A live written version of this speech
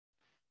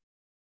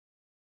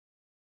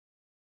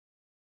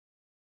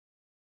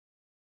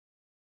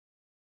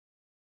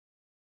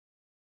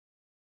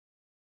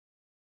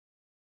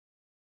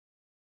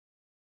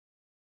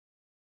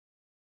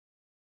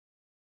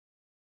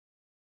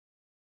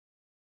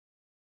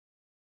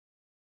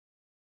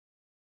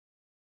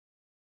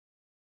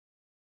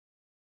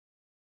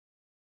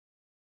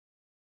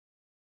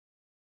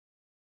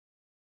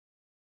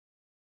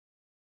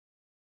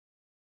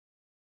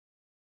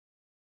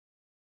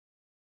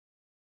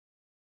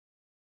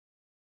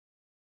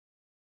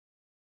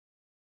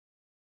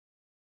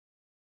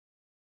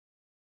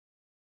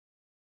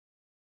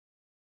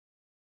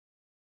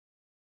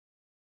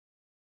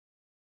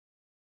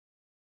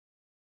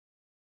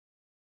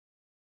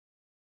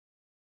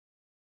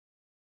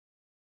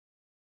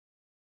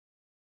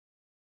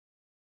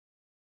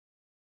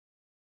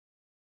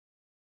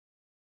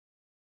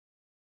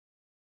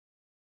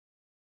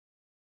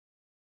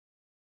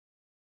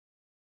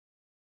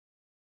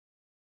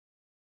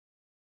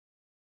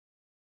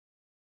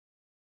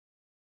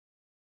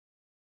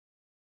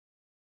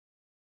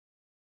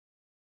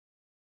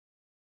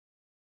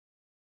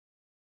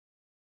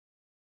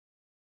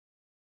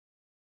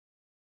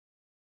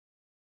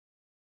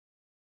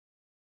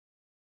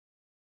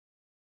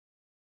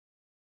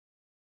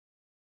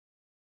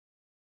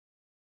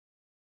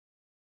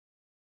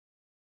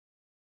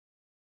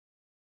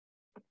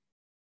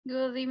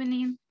Good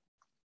evening.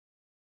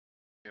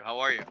 How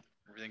are you?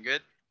 Everything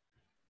good?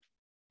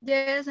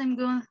 Yes, I'm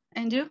good.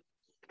 And you?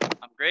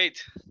 I'm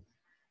great.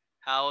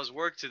 How was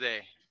work today?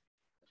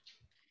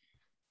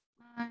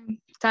 I'm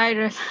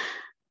tired.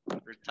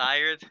 You're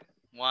tired?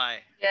 Why?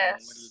 What do you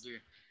Yes. do?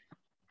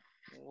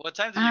 What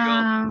time do you go?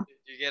 Um,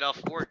 Do you get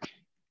off work?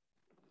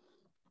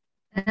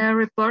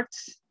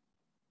 Reports.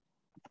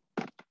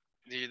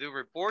 Do you do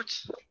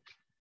reports?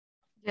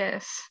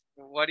 Yes.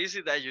 What is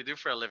it that you do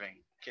for a living?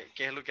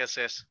 ¿Qué es lo que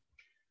haces?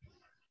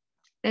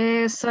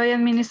 Soy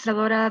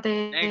administradora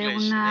de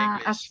English, in una...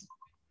 English.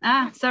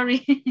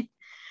 sorry.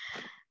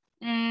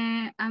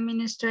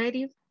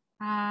 Administrative.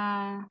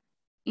 Uh,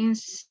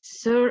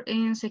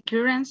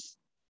 insurance.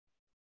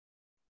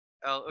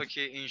 Oh,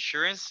 okay.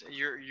 Insurance.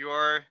 You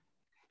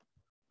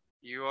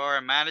are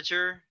a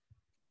manager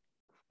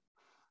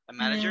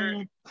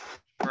Uh,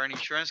 for an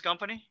insurance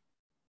company.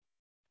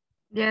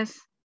 yes.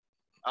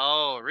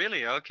 Oh,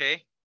 really?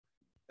 Okay.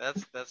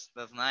 That's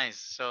nice.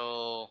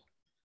 So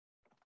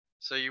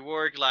you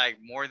work like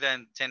more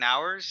than 10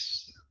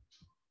 hours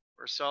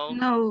or so?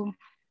 No.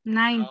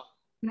 Nine. No,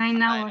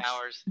 9 hours. 9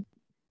 hours.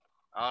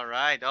 All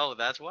right. Oh,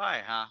 that's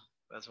why, huh?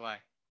 That's why.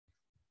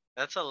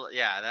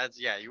 Yeah.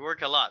 Yeah. You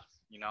work a lot,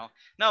 you know.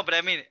 No, but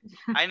I mean,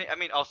 I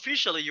mean,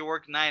 officially you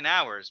work 9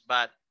 hours,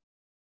 but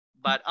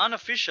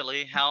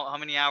unofficially, how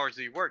many hours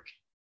do you work?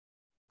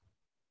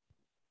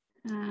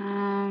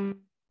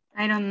 Um,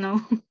 I don't know.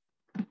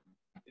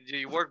 Do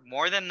you work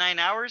more than 9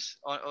 hours?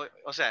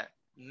 O sea,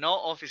 no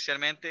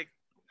oficialmente,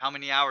 how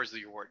many hours do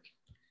you work?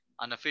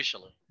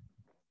 Unofficially.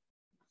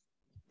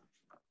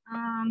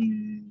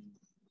 Um,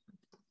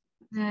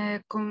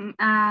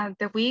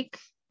 the week,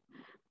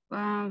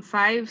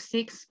 5,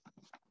 6.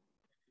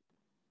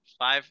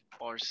 5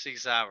 or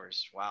 6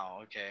 hours. Wow.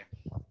 Okay.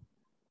 All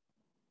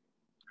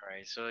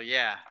right. So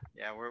yeah,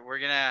 we're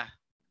gonna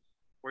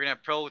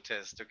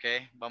protest.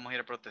 Okay. Vamos a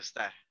ir a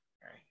protestar.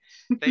 All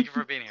right. Thank you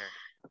for being here.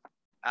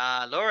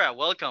 Laura,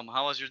 welcome.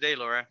 How was your day,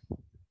 Laura?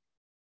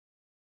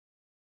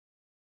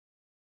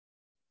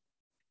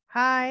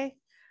 Hi.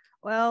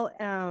 Well,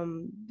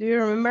 do you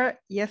remember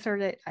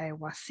yesterday I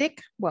was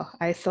sick? Well,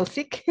 I so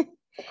sick.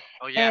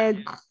 Oh yeah.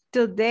 And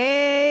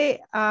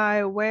today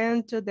I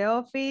went to the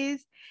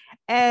office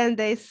and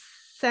they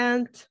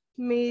sent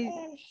me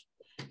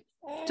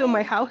to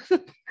my house.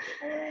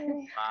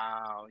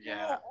 Wow.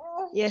 Yeah.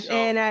 Yes, So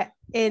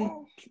and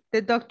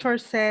the doctor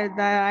said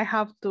that I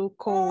have to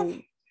call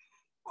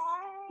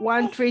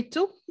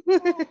 132.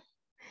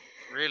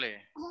 really.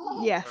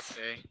 Yes.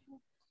 Okay.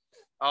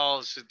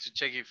 Oh, so to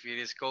check if it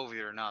is COVID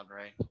or not,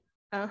 right?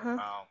 Uh-huh.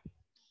 Wow.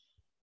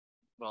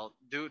 Well,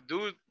 do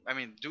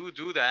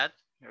that,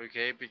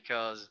 okay?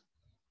 Because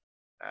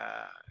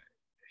uh,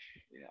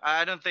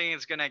 I don't think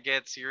it's gonna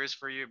get serious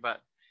for you,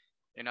 but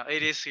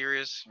it is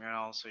serious,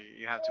 so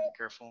you have to be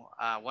careful.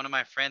 One of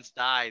my friends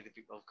died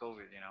of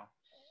COVID,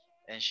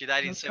 and she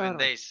died in I'm 7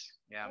 days.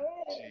 Yeah,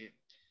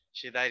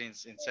 she died in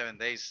 7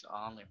 days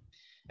only.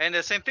 And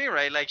the same thing,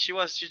 right? Like she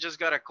just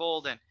got a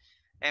cold,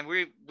 and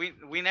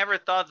we never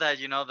thought that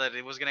that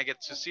it was gonna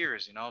get too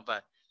serious,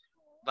 but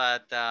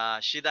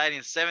she died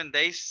in 7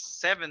 days.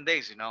 7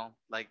 days,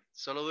 like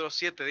solo duró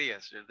 7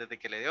 días desde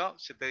que le dio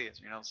 7 días,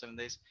 7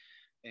 days,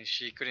 and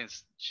she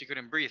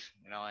couldn't breathe,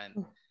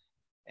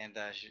 and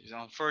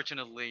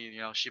unfortunately,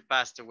 she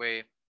passed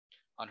away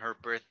on her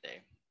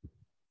birthday.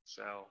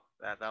 So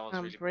that was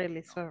I'm really bad.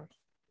 really sorry.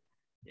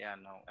 Yeah,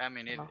 no, I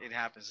mean it, Oh. it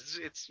happens.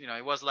 It's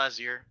it was last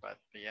year, but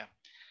yeah.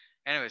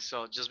 Anyway,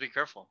 so just be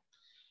careful.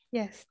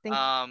 Yes, thank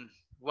you.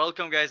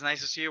 Welcome guys.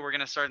 Nice to see you. We're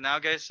gonna start now,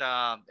 guys.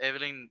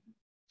 Evelyn,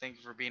 thank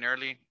you for being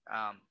early.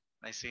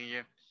 Nice seeing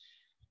you.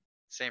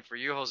 Same for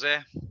you, Jose.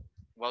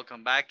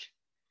 Welcome back.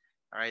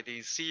 All right,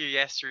 didn't see you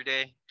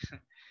yesterday.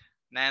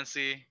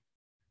 Nancy,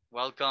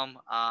 welcome.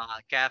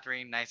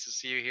 Catherine, nice to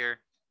see you here.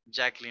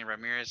 Jacqueline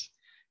Ramirez,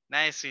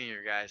 nice seeing you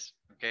guys.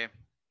 Okay.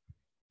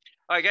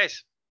 All right,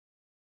 guys.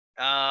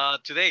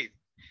 Today,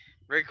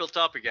 very cool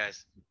topic,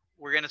 guys.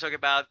 We're gonna talk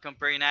about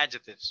comparing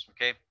adjectives.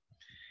 Okay.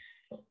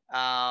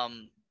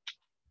 Um,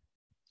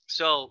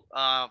 so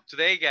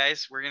today,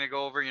 guys, we're gonna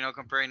go over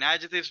comparing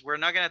adjectives. We're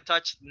not gonna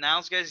touch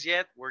nouns, guys,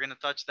 yet. We're gonna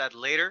touch that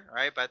later. All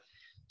right, but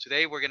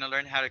today we're gonna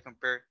learn how to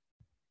compare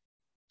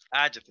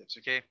adjectives.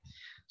 Okay.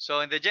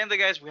 So in the agenda,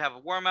 guys, we have a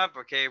warm up.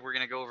 Okay, we're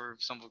gonna go over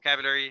some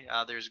vocabulary.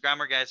 There's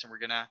grammar, guys, and we're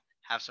gonna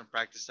have some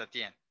practice at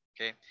the end.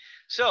 Okay.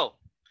 So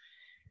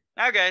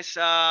now, guys,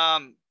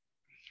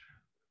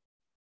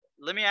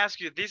 let me ask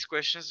you these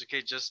questions.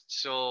 Okay, just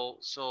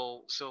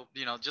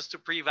just to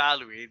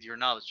pre-evaluate your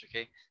knowledge.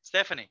 Okay,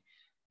 Stephanie,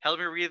 help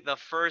me read the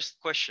first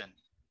question.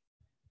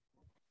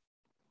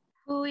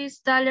 Who is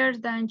taller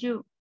than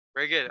you?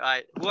 Very good. All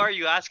right, who are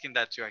you asking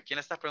that to? ¿A quién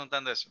estás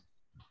preguntando eso?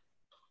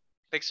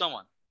 Pick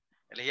someone.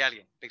 Elegí a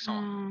alguien. Pick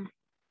someone.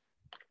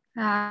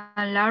 Laura.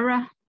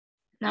 Laura.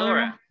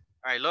 Laura.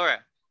 All right, Laura.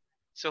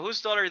 So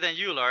who's taller than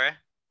you, Laura?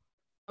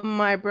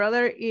 My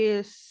brother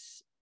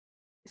is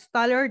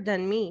taller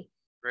than me.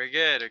 Very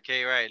good.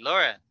 Okay, right.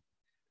 Laura.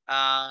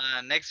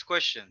 Next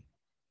question.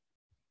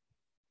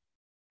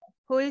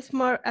 Who is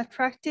more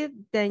attractive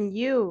than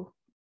you?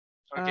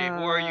 Okay,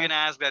 who are you gonna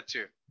ask that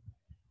to?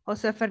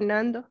 Jose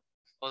Fernando.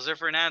 Jose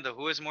Fernando,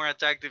 who is more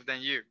attractive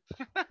than you?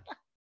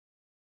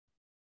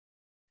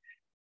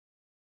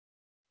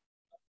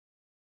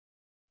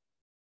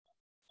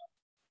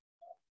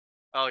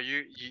 Oh,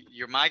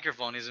 your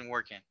microphone isn't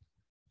working.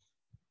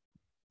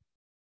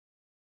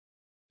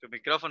 Tu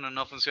micrófono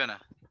no funciona.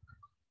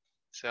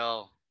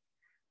 So,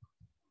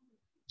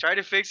 try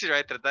to fix it,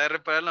 right? Trata de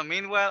repararlo.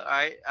 Meanwhile, all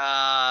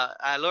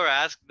right, Laura,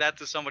 ask that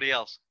to somebody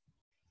else.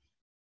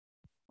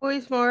 Who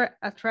is more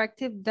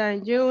attractive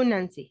than you,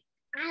 Nancy?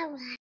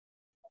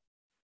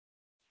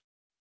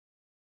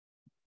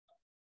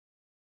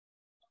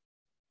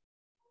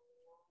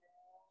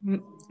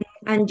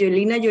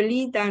 Angelina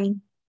Jolie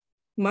than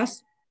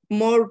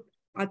more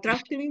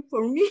attractive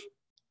for me.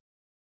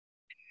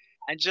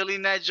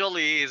 Angelina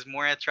Jolie is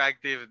more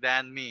attractive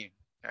than me.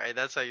 All right,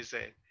 that's how you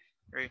say it.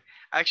 Right?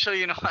 Actually,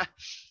 you know what?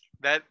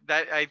 That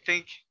I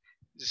think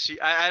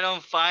I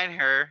don't find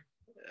her.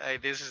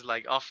 This is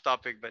like off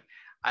topic, but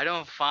I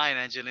don't find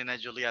Angelina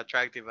Jolie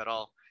attractive at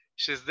all.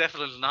 She's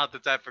definitely not the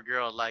type of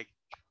girl like.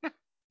 All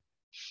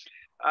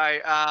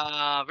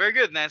right, very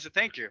good, Nancy.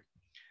 Thank you.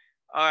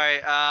 All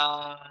right,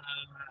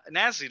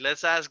 Nancy,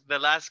 let's ask the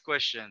last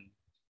question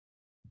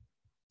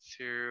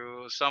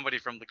to somebody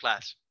from the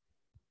class.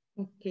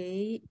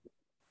 Okay.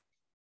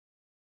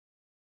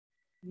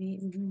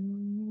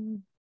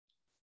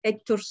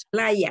 Hector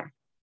Zelaya,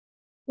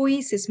 who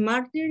is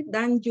smarter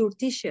than your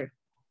teacher?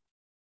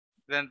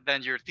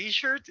 Than your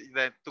t-shirt,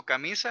 than tu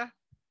camisa?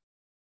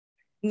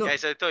 No.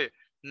 Guys, I told you,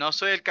 no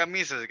soy el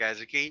camisas,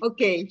 guys, okay?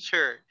 Okay.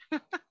 Teacher.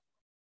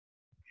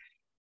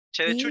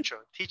 Che de chucho,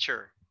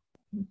 teacher.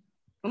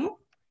 ¿Cómo?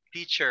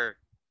 Teacher.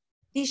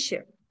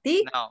 Teacher.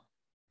 No.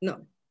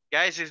 No.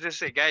 Guys, it's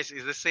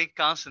the same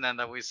consonant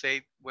that we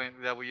say when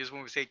use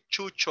when we say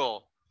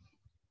chucho,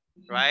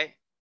 right?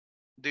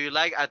 Do you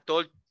like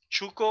atol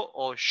chuco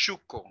or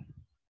shuko?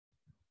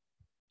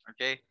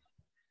 Okay.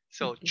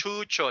 So Okay.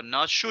 chucho,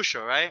 not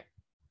shusho, right?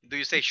 Do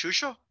you say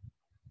shusho?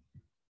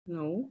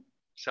 No.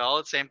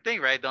 So same thing,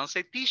 right? Don't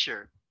say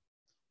teacher.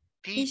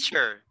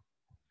 Teacher.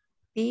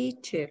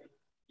 Teacher.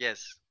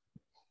 Yes.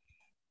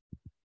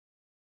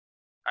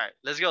 All right,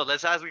 let's go.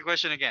 Let's ask the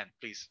question again,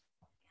 please.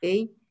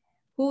 Okay.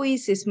 Who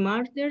is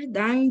smarter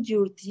than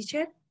your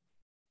teacher?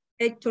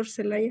 Hector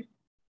Zelaya.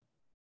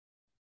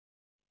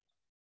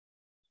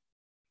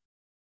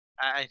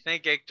 I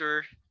think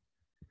Hector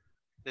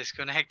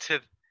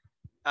disconnected.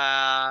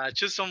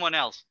 Choose someone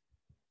else.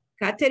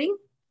 Catherine.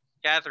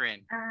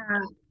 Catherine.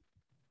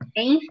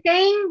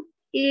 Einstein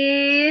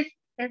is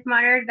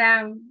smarter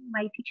than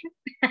my teacher.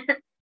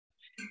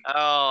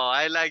 Oh,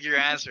 I like your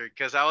answer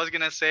because I was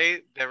gonna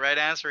say the right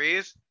answer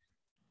is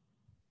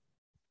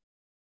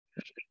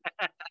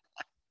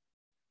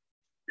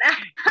no,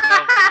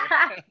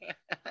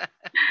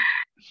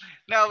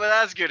 no, but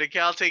that's good. Okay,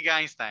 I'll take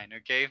Einstein.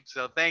 Okay,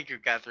 so thank you,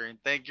 Catherine.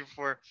 Thank you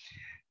for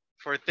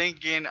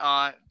thinking in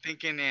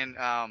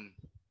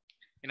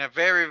a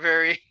very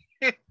very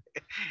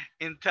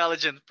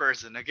intelligent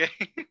person. Okay,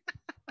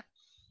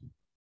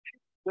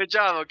 good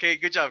job. Okay,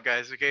 good job,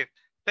 guys. Okay,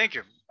 thank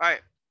you. All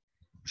right.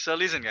 So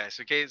listen, guys.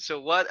 Okay, so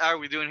what are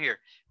we doing here?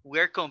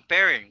 We're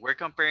comparing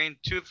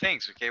two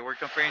things. Okay, we're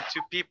comparing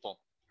two people.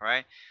 All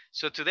right.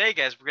 So today,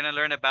 guys, we're gonna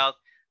learn about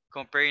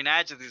comparing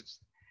adjectives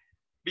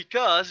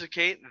because,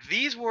 okay,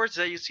 these words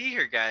that you see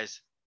here,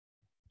 guys,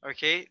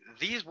 okay,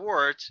 these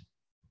words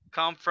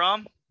come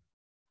from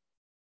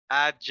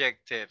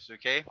adjectives.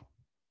 Okay.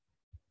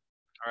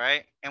 All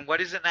right. And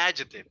what is an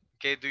adjective?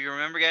 Okay. Do you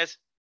remember, guys?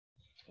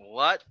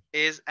 What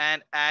is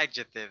an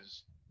adjective?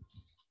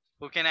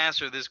 Who can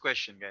answer this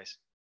question, guys?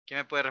 ¿Quién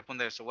me puede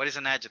responder? So, what is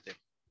an adjective?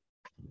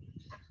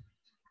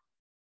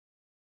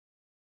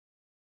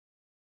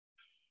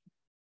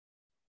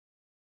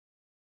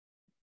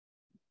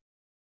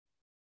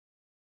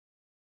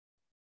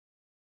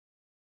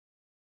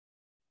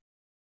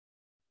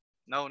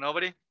 No,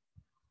 nobody?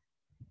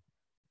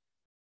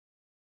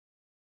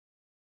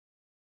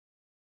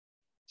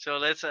 So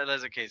let's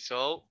okay.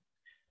 So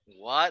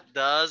what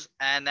does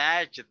an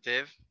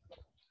adjective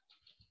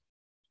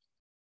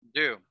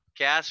do?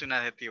 ¿Qué hace un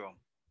adjetivo?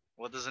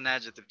 What does an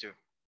adjective do?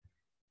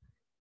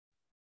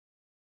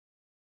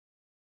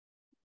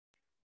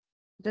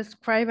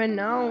 Describe a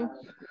noun.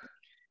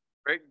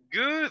 Very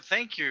good.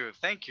 Thank you.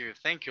 Thank you.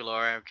 Thank you,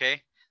 Laura.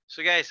 Okay.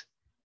 So guys,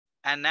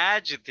 an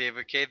adjective,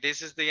 okay,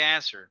 this is the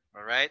answer.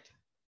 All right.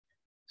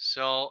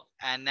 So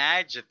an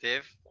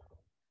adjective,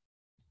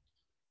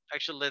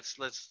 actually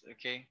let's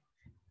okay.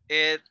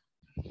 It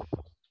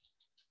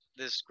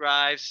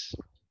describes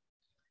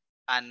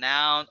a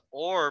noun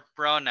or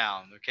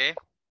pronoun, okay?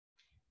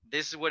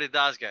 This is what it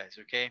does, guys,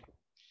 okay?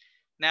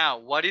 Now,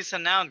 what is a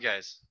noun,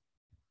 guys?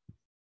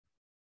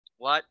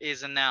 What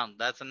is a noun?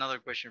 That's another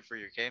question for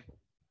you, okay?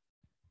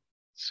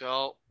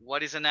 So,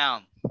 what is a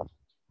noun?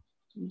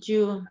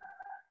 You.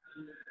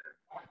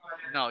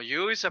 No,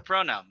 you is a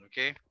pronoun,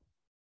 okay?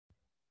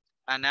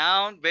 A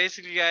noun,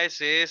 basically,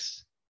 guys,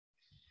 is,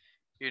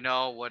 you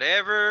know,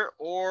 whatever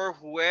or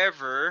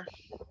whoever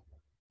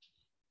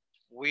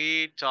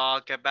we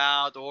talk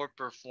about or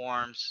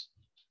performs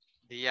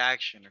the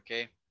action,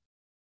 okay?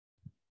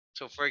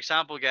 So for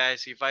example,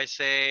 guys, if I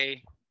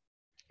say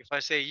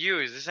you,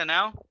 is this a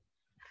noun?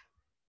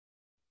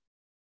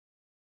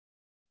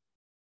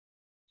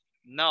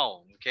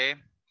 No, okay?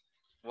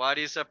 What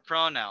is a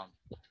pronoun?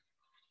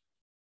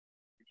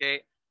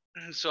 Okay,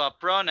 so a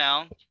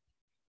pronoun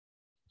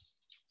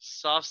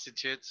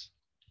substitutes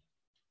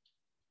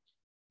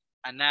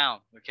a noun,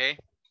 okay?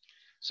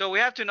 So we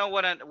have to know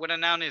what a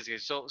noun is.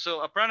 So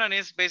a pronoun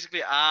is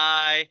basically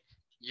I,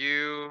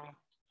 you,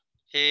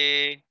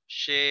 he,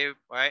 she,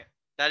 right?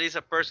 That is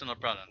a personal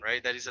pronoun,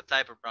 right? That is a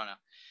type of pronoun.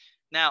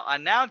 Now, a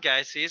noun,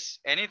 guys, is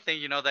anything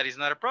you know that is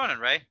not a pronoun,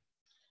 right?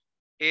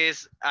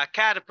 Is a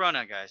cat a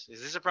pronoun, guys?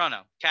 Is this a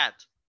pronoun? Cat.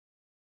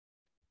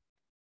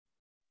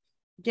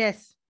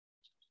 Yes.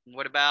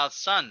 What about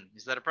son?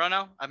 Is that a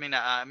pronoun? I mean,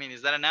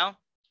 is that a noun?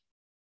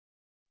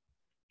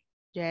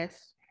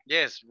 Yes.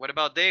 Yes. What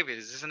about David?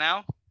 Is this a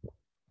noun?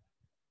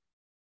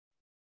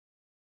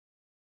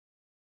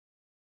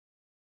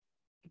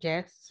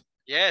 Yes.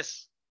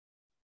 Yes.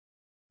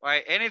 All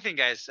right. Anything,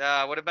 guys.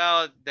 What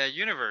about the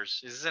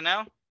universe? Is this a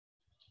noun?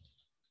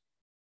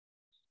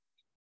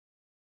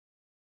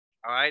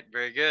 All right.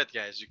 Very good,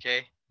 guys.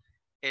 Okay.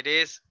 It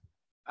is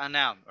a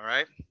noun. All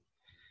right.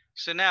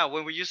 So now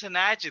when we use an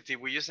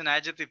adjective, we use an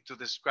adjective to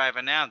describe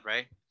a noun,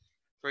 right?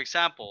 For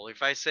example,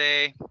 if I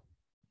say,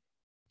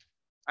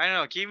 I don't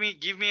know, give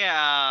me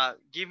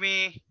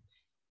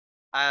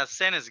a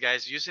sentence,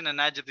 guys, using an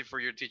adjective for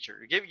your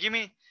teacher. Give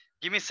me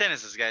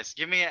sentences, guys.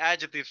 Give me an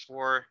adjective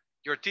for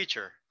your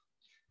teacher.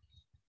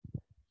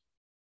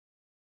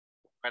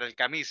 Para el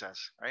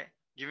camisas, right?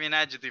 Give me an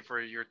adjective for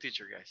your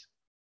teacher, guys.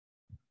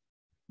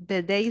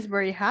 The day is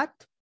very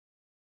hot.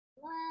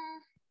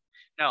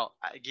 No,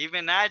 give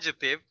an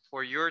adjective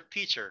for your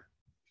teacher.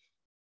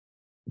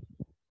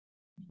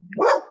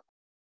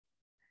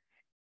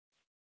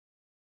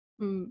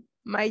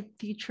 My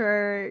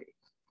teacher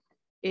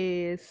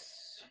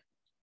is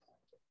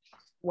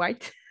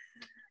white.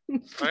 All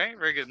right,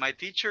 very good. My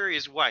teacher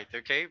is white.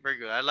 Okay, very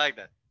good. I like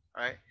that.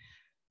 All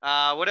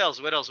right. What else?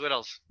 What else? What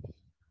else?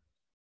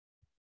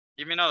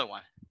 Give me another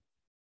one.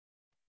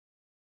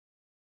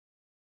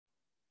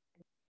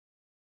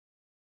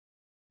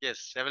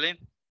 Yes, Evelyn.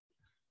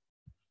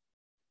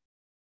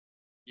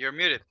 You're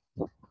muted.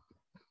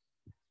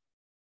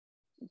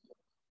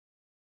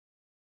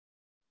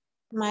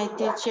 My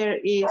teacher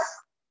is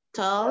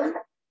tall.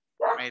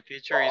 My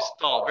teacher is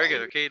tall. Very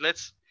good. Okay,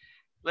 let's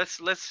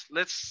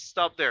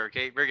stop there.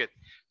 Okay, very good.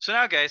 So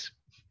now, guys,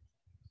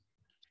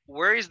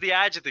 where is the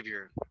adjective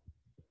here?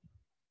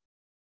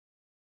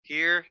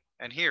 Here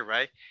and here,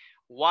 right?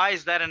 Why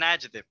is that an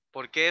adjective?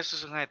 ¿Por qué eso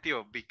es un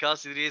adjetivo?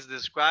 Because it is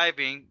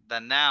describing the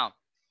noun.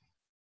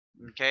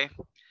 Okay.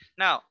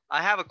 Now,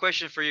 I have a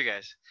question for you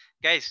guys.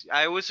 Guys,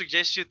 I would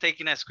suggest you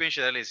taking a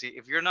screenshot at least.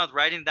 If you're not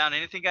writing down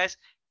anything, guys,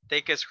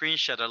 take a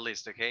screenshot at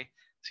least, okay?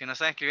 Si no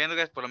están escribiendo,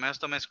 guys, por lo menos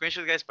tomen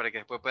screenshot, guys, para que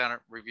después puedan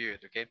review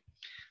it, okay?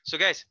 So,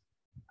 guys,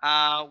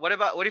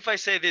 what if I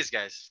say this,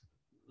 guys?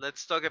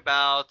 Let's talk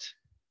about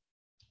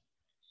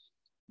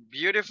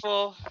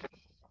beautiful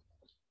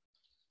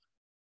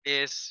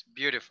is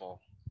beautiful.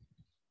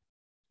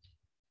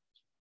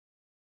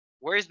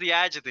 Where's the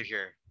adjective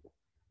here?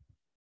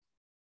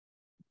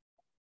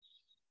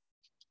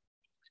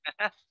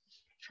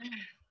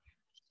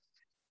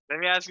 Let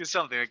me ask you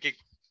something, okay?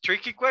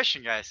 Tricky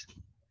question, guys.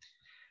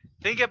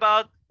 Think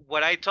about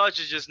what I taught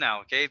you just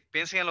now, okay?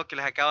 Piensen en lo que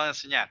les acabo de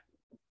enseñar.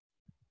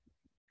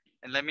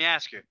 And let me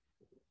ask you,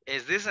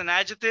 is this an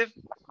adjective?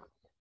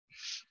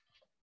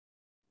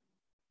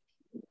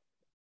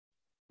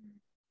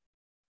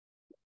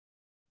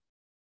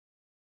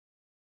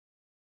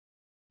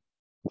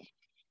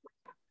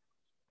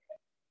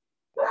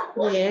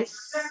 Yes.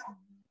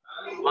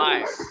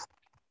 Why?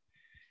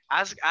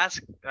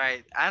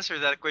 Right, answer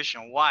that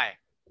question, why?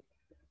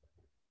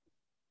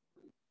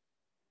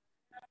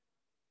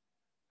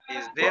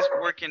 Is this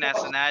working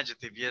as an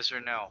adjective, yes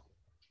or no?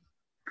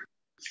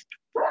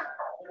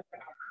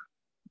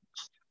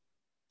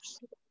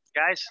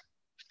 Guys,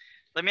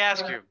 let me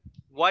ask you,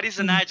 what is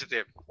an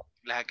adjective?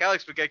 Les acabo de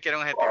explicar que era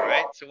un adjetivo,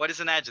 right? So what is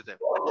an adjective?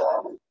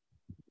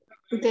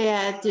 The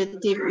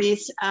adjective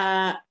is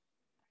a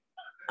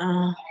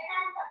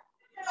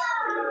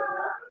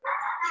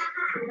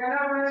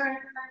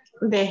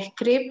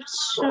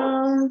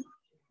description,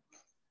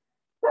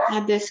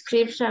 a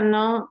description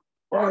of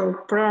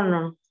or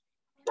pronoun.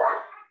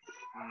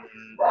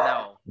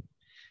 No.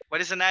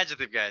 What is an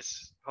adjective,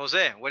 guys?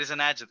 Jose, what is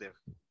an adjective?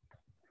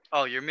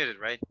 Oh, you're muted,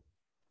 right?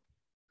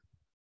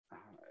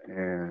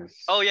 Yes.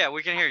 Oh, yeah,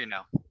 we can hear you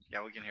now.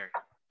 Yeah, we can hear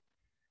you.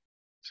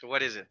 So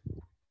what is it?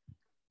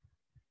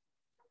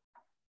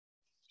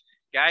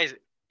 Guys,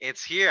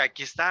 it's here.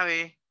 Aquí está,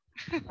 ve.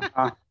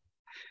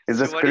 Is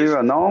So what is- describe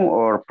a noun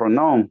or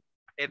pronoun?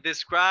 It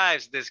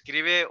describe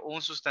un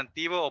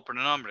sustantivo o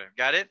pronombre.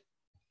 Got it?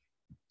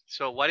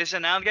 So what is a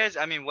noun, guys?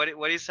 I mean, what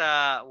is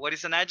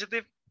an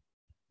adjective?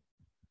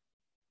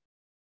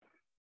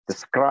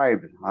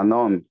 Describe a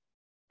noun.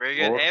 Very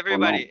good. Or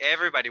Everybody, pronoun.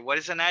 everybody. What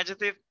is an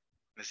adjective?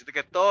 Necesito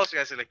que todos se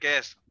les quede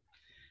eso.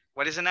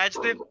 What is an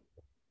adjective?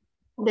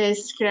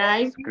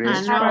 Describe a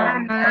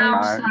Describe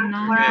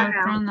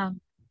noun.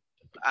 Good.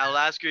 I'll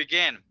ask you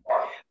again.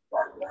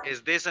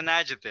 Is this an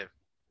adjective?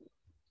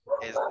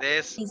 Is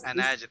this Is an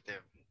this-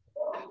 adjective?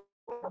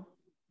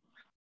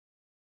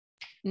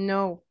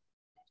 No.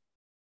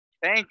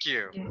 Thank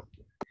you.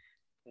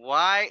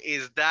 Why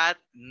is that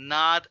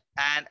not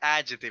an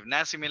adjective?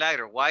 Nancy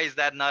Milagro, why is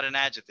that not an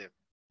adjective?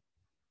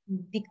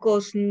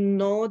 Because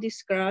no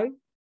describe.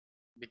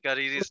 Because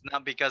it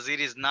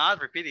is not,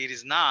 repeat, it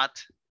is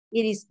not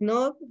It is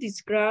not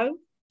describe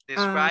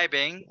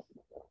describing.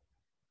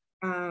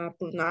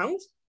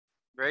 pronouns.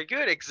 Very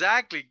good,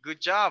 exactly.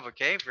 Good job,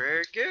 okay?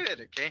 Very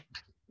good, okay?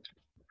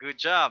 Good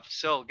job.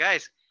 So,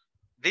 guys,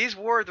 this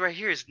word right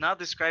here is not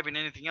describing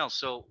anything else.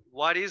 So,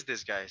 what is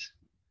this, guys?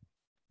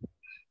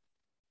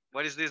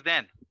 What is this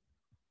then?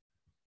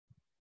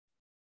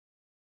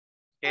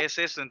 ¿Qué es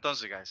esto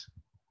entonces, guys?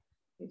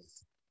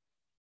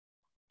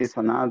 It's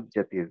an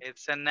adjective.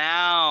 It's a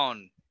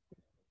noun.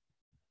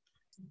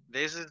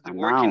 This is A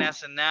working noun.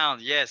 as a noun,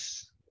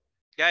 yes.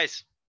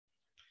 Guys,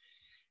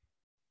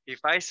 if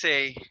I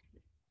say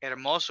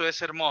hermoso es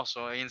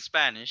hermoso in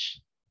Spanish,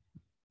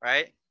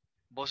 right?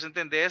 Vos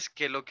entendés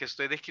que lo que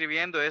estoy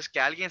describiendo es que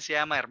alguien se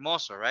llama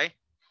hermoso, right?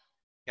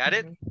 Got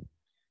it?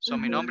 So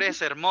mi nombre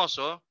es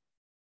hermoso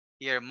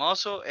y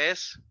hermoso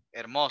es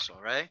hermoso,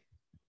 right?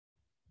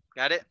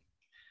 Got it?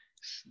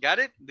 Got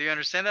it? Do you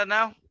understand that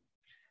now?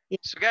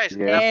 So guys,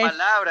 la Yes.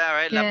 palabra,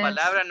 right? La Yes.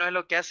 palabra no es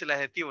lo que hace el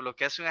adjetivo, lo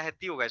que hace un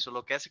adjetivo, guys, o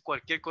lo que hace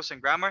cualquier cosa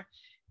en grammar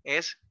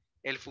es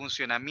el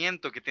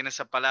funcionamiento que tiene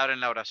esa palabra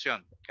en la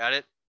oración. Got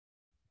it?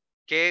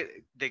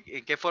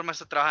 ¿En qué forma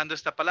está trabajando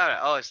esta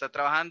palabra? Oh, está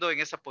trabajando en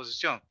esa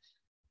posición.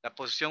 La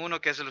posición 1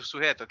 que es el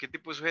sujeto. ¿Qué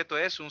tipo de sujeto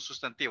es? Un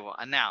sustantivo,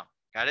 a noun.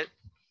 Got it?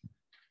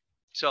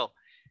 So,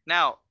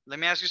 now, let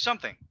me ask you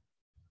something.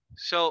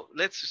 So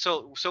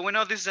we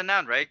know this is a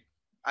noun, right?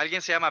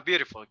 Alguien se llama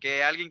beautiful, okay?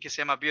 Alguien que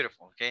se llama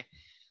beautiful, okay?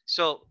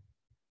 So,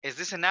 is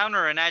this a noun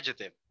or an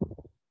adjective?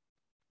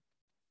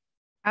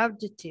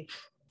 Adjective.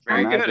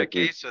 Very An good,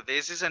 adjective. okay? So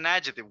this is an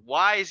adjective.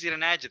 Why is it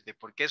an adjective?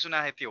 ¿Por qué es un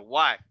adjetivo?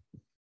 Why?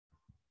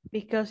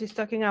 Because it's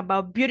talking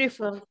about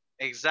beautiful.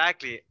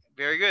 Exactly.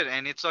 Very good.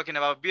 And it's talking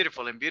about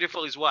beautiful. And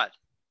beautiful is what?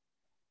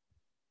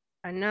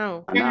 A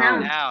noun. A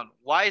noun. Noun.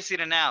 Why is it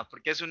a noun? ¿Por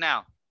qué es un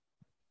noun?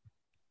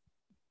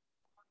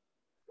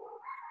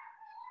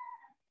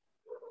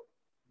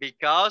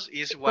 Because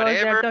it's Because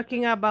they're whatever.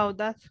 talking about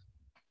that.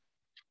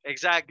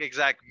 Exactly.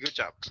 Good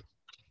job.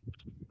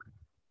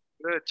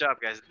 Good job,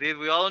 guys. Did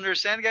we all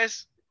understand,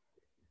 guys?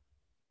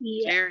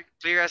 Yeah.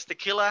 Clear as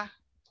tequila?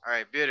 All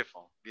right,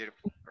 beautiful.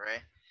 All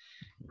right.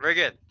 Very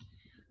good.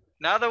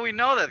 Now that we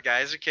know that,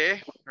 guys,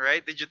 okay, all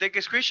right, did you take a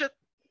screenshot?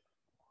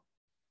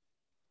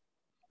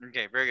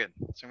 Okay, very good.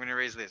 So I'm going to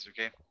erase this,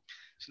 okay?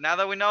 So now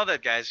that we know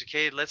that, guys,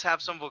 okay, let's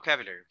have some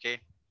vocabulary, okay?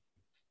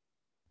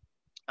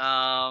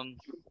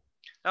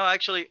 No,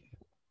 actually,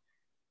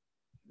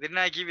 didn't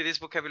I give you this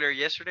vocabulary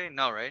yesterday?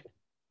 No, right?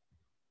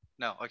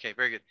 No, okay,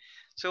 very good.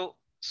 So,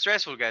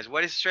 stressful, guys.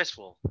 What is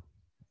stressful?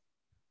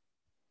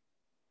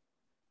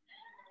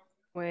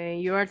 When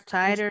you are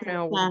tired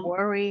and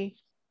worried.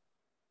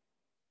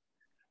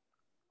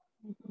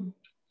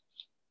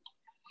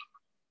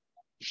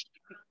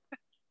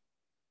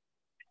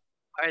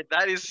 All right,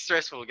 that is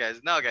stressful, guys.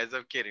 No, guys,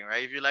 I'm kidding,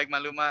 right? If you like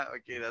Maluma,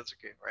 okay, that's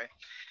okay, right?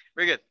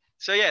 Very good.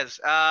 So yes,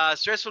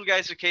 stressful,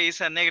 guys, okay,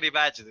 is a negative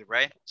adjective,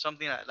 right?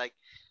 Something like,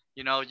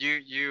 you know,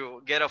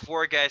 you get off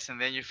work, guys, and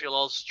then you feel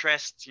all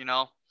stressed, you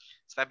know,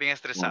 está bien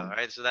estresado,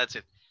 right? So that's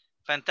it.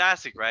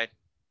 Fantastic, right?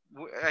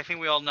 I think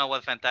we all know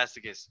what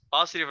fantastic is.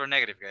 Positive or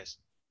negative, guys?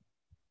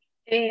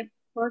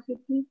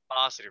 Positive.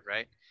 Positive,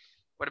 right?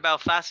 What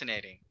about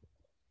fascinating?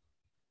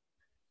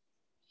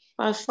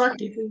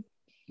 Positive.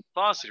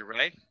 Positive,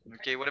 right?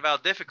 Okay, what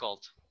about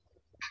difficult?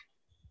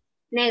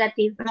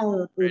 Negative.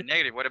 Very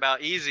negative. What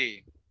about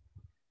easy?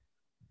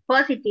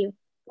 Positive.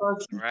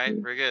 Right,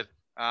 very good.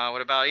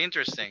 What about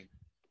interesting?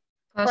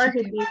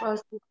 Positive.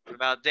 What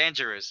about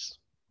dangerous?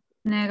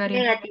 Negative.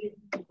 Negative.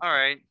 All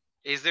right.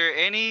 Is there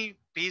any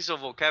piece of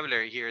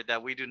vocabulary here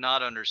that we do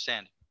not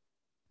understand?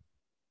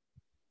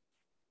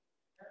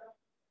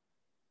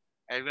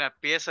 ¿Hay alguna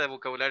pieza de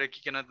vocabulario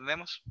aquí que no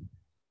entendemos?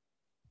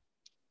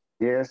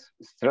 Yes,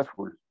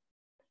 stressful.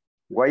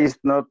 Why is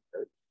not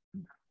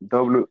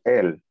WL?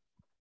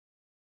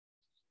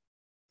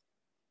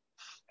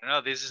 I don't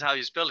know. This is how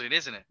you spell it,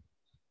 isn't it?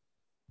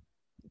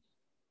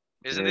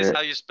 Isn't this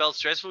how you spell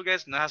stressful,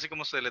 guys? ¿No es así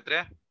como se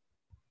deletrea?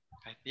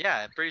 Yeah,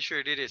 I'm pretty sure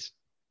it is.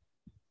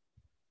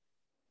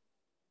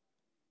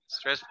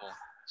 Stressful.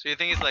 So you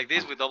think it's like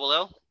this with double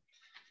L?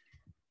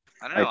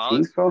 I don't know. I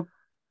think so.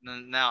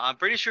 Now, I'm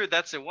pretty sure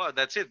that's it.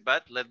 That's it,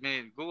 but let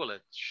me Google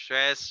it.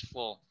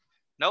 Stressful.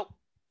 Nope.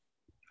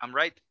 I'm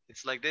right.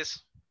 It's like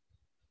this.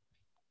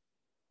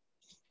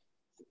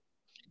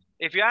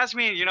 If you ask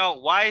me, you know,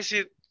 why is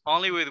it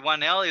only with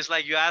one L? It's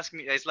like you ask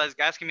me, it's like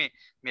asking me,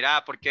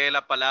 mira, ¿por qué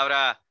la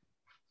palabra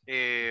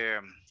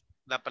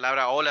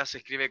hola se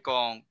escribe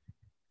con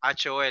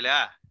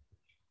H-O-L-A.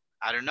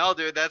 I don't know,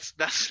 dude. I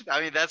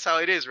mean, that's how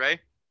it is, right?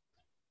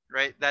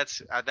 Right?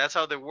 That's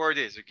how the word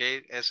is,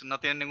 okay? Eso no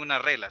tiene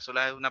ninguna regla.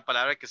 Solo es una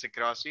palabra que se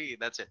creó así.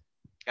 That's it.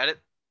 Got it?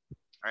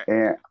 All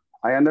right.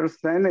 I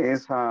understand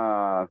it's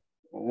a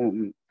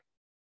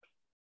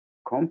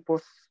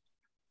compost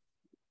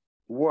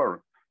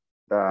word.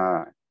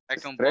 The A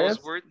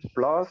composed word.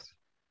 Plus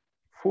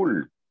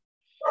full.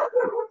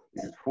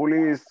 Full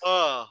is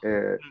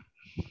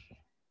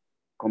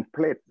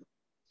complete.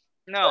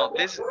 No,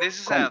 this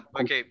is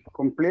okay.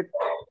 Complete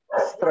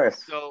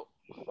stress. So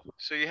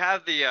you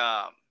have the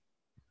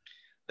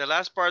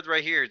last part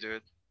right here,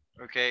 dude.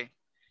 Okay,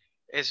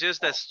 it's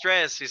just that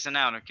stress is a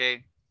noun.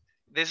 Okay,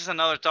 this is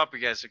another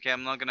topic, guys. Okay,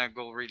 I'm not gonna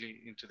go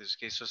really into this.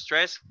 Okay, so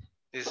stress,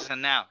 this is a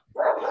noun. If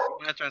you're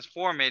gonna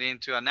transform it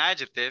into an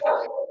adjective,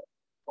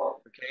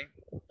 okay,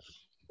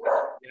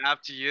 you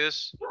have to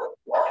use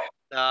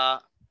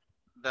the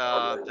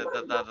how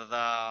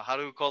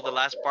do we call the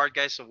last part,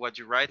 guys, of what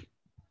you write?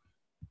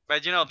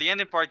 But you know, the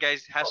ending part,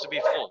 guys, has to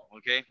be full.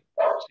 Okay,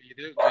 so you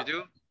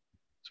do.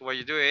 So what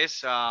you do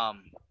is,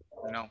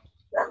 you know,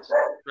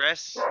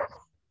 stress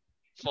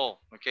full.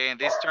 Okay, and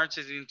this turns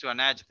it into an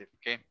adjective.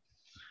 Okay.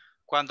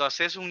 Cuando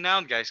haces un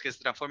noun, guys, que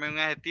se transforma en un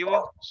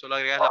adjetivo, solo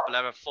agregas la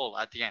palabra full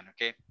at the end.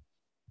 Okay.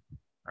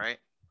 All right.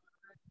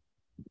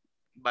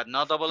 But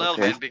not double L,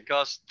 man,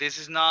 because this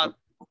has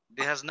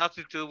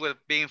nothing to do with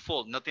being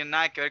full. No tiene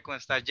nada que ver con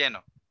estar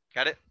lleno.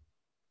 Got it?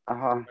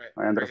 Right,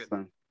 I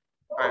understand.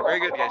 All right, very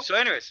good, guys. So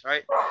anyways, all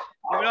right,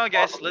 moving on,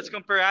 guys, let's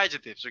compare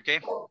adjectives,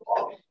 okay?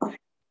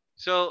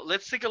 So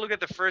let's take a look at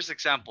the first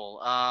example.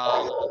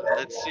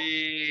 Let's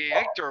see,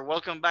 Hector,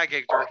 welcome back,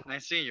 Hector.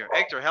 Nice seeing you.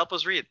 Hector, help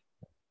us read.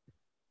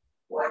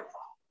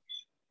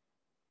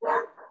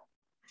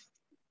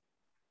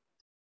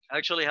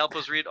 Actually, help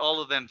us read all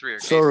of them three,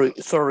 okay?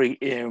 Sorry,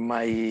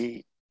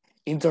 my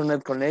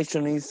internet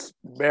connection is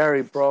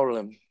very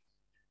problem.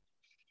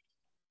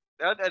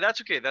 That's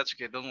okay,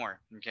 don't worry,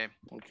 okay?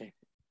 Okay.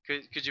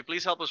 Could you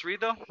please help us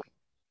read, though?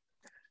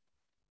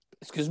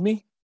 Excuse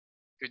me?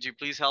 Could you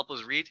please help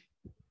us read?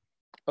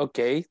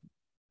 Okay.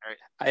 All right.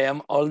 I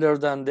am older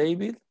than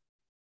David.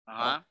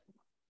 Uh-huh.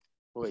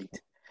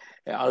 Wait.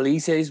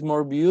 Alicia is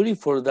more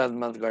beautiful than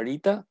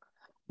Margarita.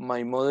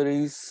 My mother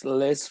is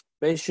less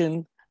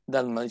patient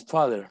than my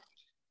father.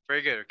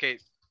 Very good. Okay,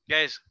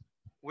 guys,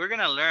 we're going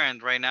to learn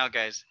right now,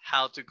 guys,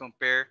 how to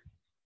compare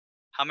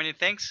how many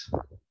things?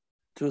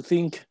 To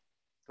think.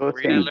 We're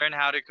going to learn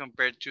how to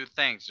compare two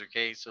things,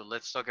 okay? So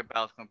let's talk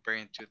about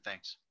comparing two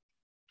things.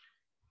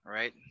 All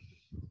right.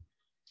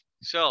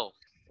 So,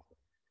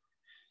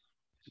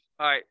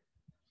 all right.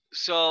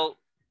 So,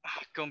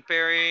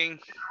 comparing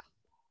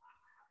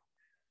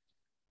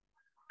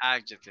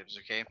adjectives,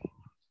 okay?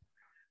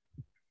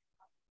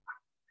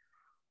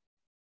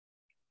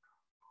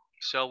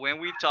 So when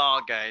we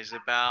talk, guys,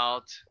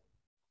 about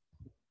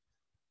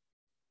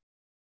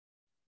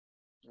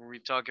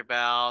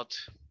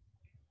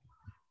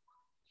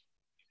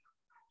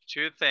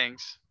two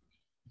things,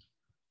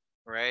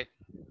 right?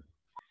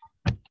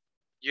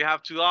 You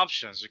have two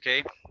options,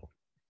 okay?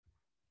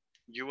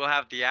 You will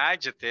have the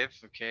adjective,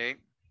 okay?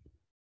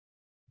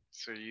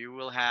 So you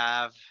will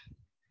have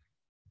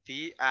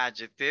the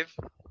adjective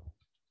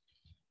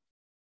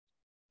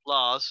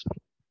plus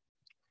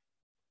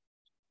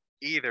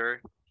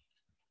either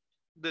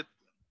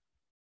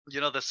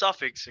the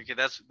suffix, okay?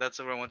 That's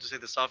what I want to say,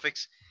 the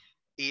suffix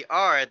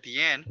er at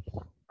the end,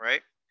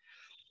 right?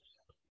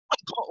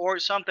 Or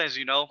sometimes,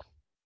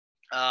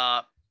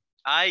 IER,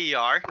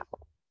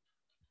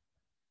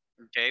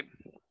 okay?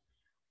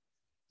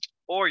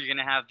 Or you're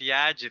gonna have the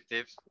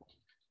adjective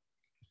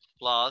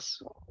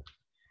plus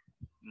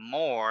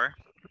more,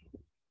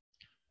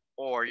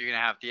 or you're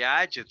gonna have the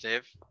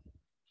adjective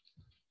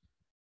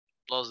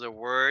plus the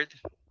word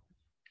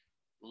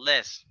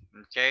less,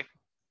 okay?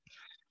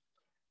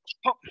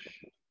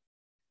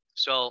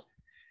 So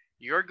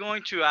you're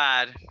going to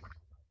add,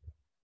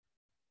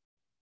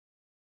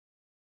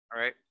 all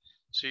right?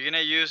 So you're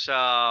gonna use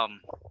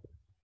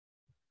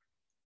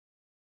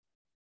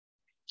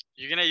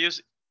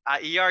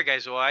IER,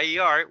 guys, or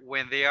IER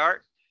when they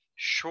are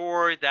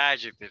short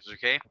adjectives,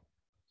 okay?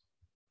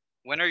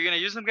 When are you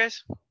gonna use them,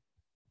 guys?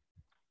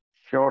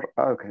 Short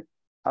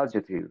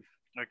adjectives.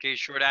 Okay,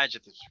 short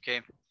adjectives,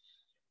 okay?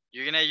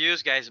 You're gonna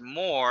use, guys,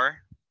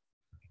 more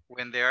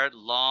when they are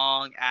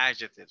long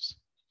adjectives.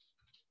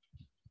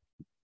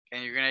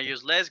 And you're gonna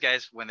use less,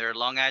 guys, when they're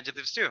long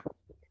adjectives too.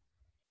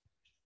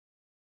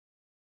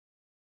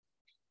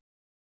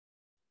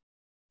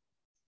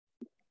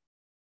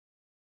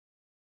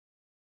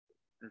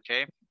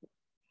 Okay.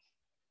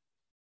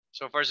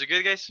 So far so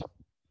good, guys?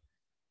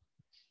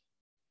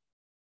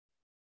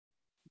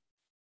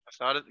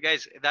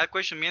 Guys, that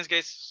question means,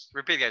 guys,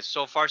 repeat, guys,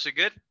 so far so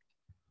good?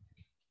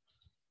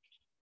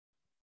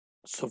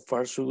 So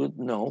far so good,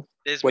 no.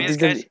 This means,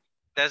 guys,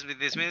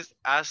 this means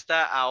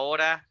hasta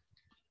ahora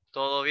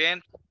todo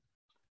bien?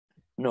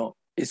 No,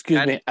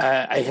 excuse me,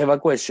 I have a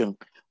question.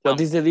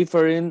 What is the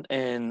difference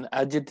in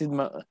adjective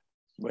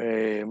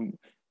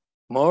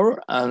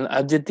more, and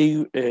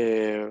adjective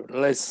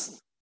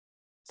less.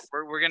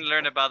 We're gonna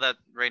learn about that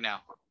right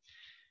now.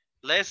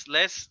 Less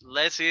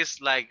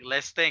is like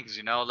less things,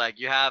 you know, like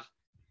you have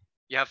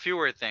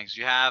fewer things,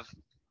 you have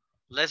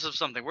less of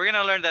something. We're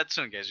gonna learn that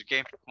soon, guys.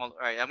 Okay. Well, all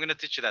right, I'm gonna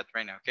teach you that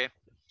right now. Okay.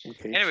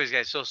 Okay. Anyways,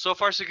 guys, so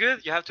far so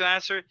good. You have to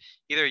answer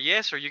either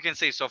yes or you can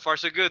say so far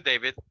so good,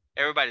 David.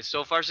 Everybody,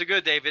 so far so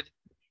good, David.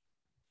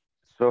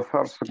 So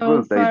far, so So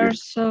good, far, David.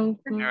 so All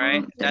good.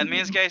 right. That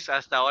means, guys,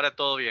 hasta ahora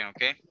todo bien.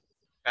 Okay.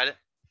 Got it.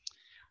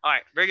 All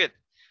right. Very good.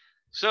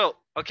 So,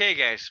 okay,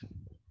 guys.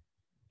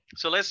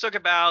 So let's talk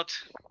about.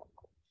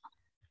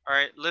 All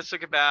right. Let's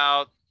talk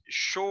about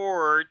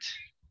short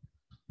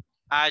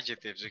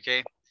adjectives.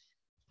 Okay.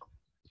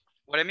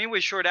 What I mean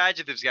with short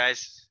adjectives,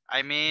 guys,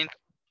 I mean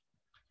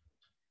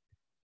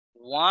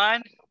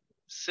one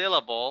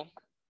syllable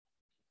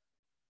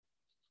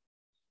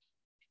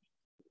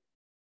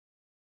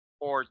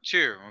or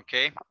two,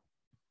 okay?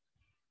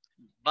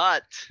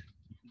 But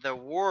the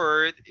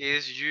word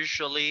is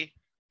usually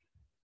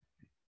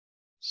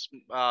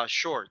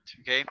short,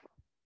 okay?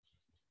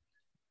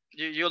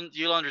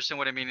 You'll understand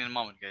what I mean in a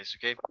moment, guys,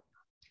 okay?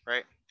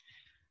 Right?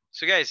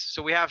 So guys,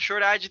 so we have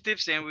short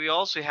adjectives and we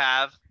also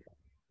have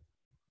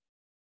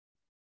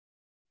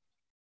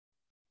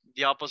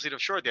the opposite of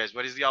short, guys.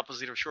 What is the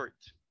opposite of short?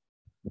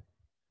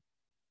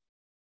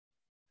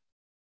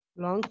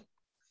 Long.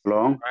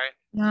 Long. Right?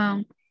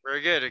 Long. Very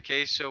good.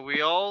 Okay, so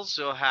we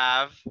also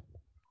have,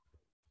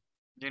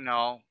 you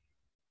know,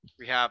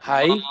 we have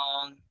High.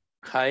 long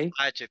High.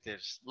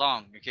 adjectives.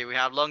 Long. Okay, we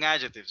have long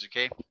adjectives.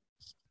 Okay.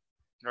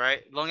 All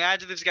right. Long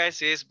adjectives,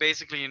 guys, is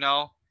basically, you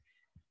know,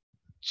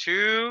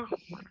 2,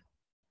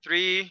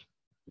 3,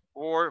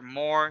 or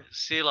more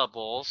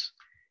syllables.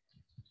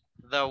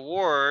 The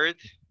word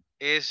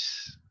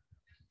is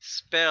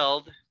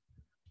spelled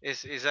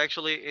is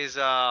usually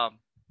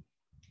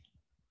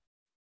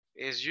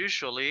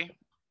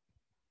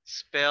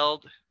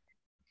spelled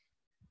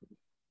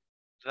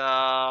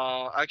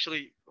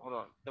actually hold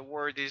on, the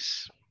word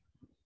is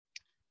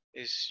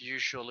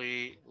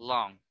usually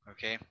long,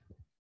 okay?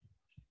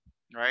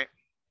 Right?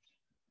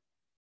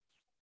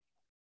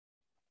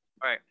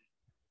 All right.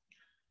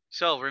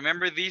 So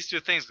remember these two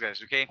things,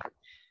 guys, okay?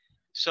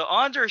 So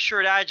under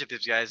short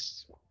adjectives,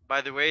 guys, by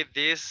the way,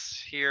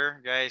 this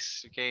here,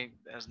 guys, okay,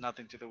 has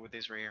nothing to do with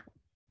this right here.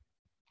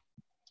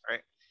 All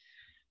right.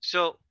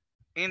 So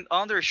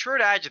under short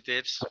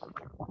adjectives,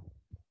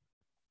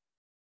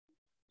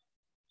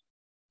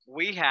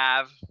 we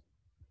have,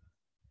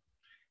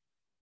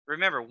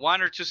 remember,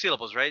 1 or 2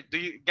 syllables, right?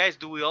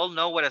 Do we all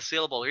know what a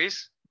syllable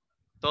is?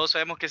 ¿Todos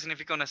sabemos qué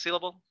significa una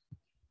syllable?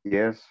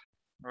 Yes.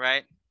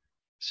 Right?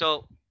 So,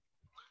 all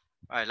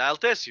right, I'll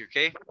test you,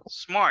 okay?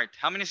 Smart.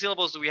 How many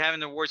syllables do we have in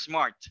the word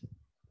smart?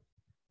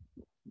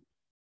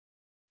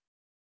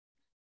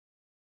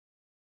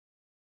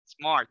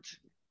 Smart.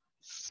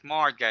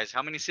 Smart, guys.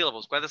 How many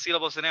syllables? ¿Cuántas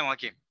sílabos tenemos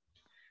aquí?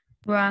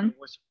 One.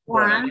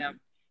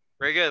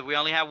 Very good. We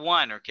only have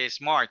 1, okay?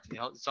 Smart.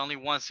 It's only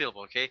 1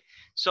 syllable, okay?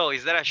 So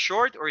is that a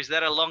short or is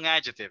that a long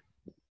adjective?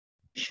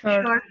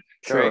 Short.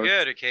 Very Short.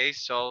 good, okay?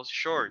 So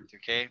short,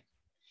 okay?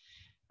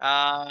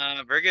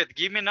 Very good.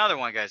 Give me another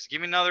one, guys.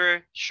 Give me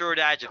another short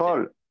adjective.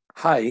 Tall.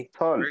 High.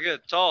 Tall. Very good.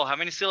 Tall. How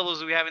many syllables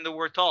do we have in the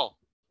word tall?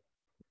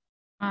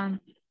 One.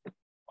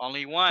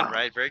 Only 1,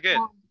 right? Very good.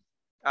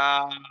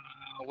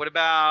 What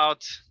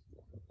about,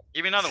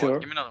 give me another one.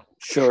 Give me another one.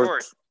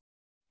 Short.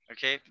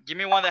 Okay. Give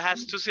me one that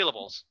has 2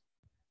 syllables.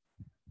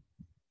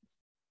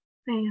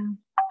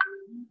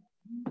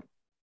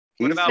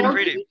 What about Easy.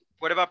 pretty?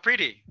 What about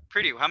pretty?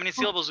 Pretty. How many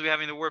syllables do we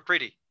have in the word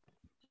pretty?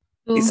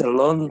 It's a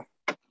long.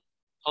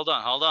 Hold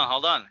on.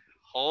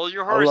 Hold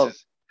your Hold on.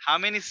 horses. How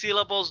many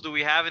syllables do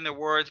we have in the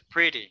word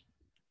pretty?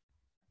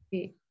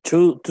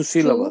 Two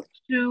syllables.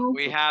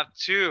 We have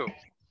 2.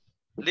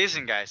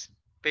 Listen, guys.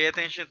 Pay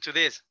attention to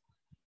this.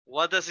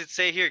 What does it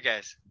say here,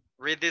 guys?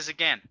 Read this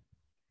again.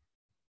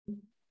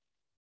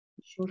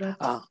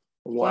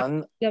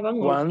 One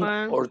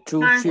One. or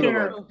 2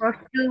 syllables.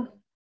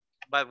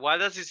 But what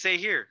does it say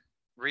here?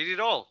 Read it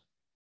all.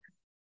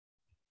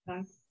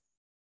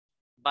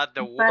 But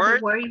the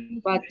word.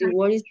 But the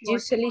word is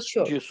usually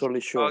short. Usually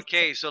short.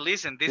 Okay, so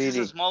listen. This is a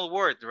Pretty. small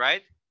word,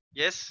 right?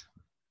 Yes.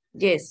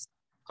 Yes.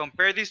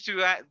 Compare these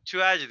two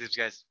adjectives,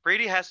 guys.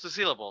 Pretty has 2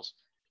 syllables.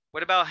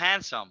 What about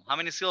handsome? How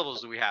many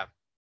syllables do we have?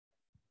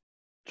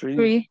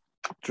 Three.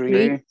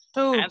 Two.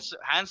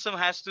 Handsome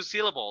has 2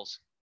 syllables.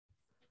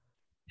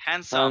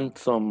 Handsome,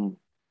 Handsome.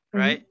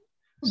 right?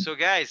 So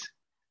guys,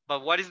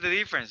 but what is the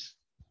difference?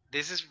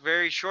 This is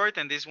very short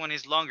and this one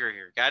is longer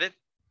here. Got it?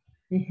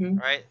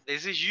 Right?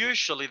 This is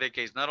usually the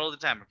case, not all the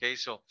time. Okay,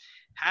 so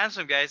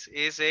handsome, guys,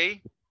 is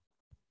a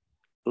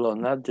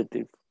Long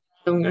adjective.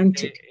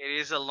 it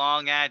is a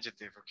long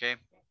adjective. Okay,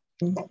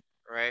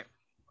 right?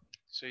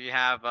 So you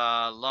have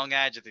a long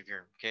adjective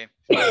here. Okay.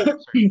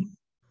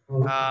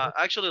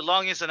 Actually,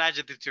 long is an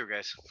adjective too,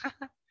 guys.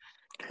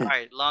 All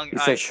right, long.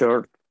 It's a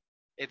short.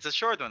 It's a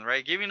short one,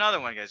 right? Give me another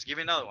one, guys. Give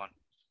me another one.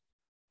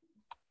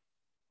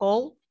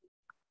 Old.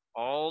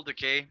 Old,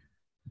 okay.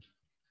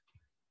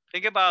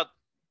 Think about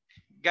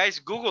guys,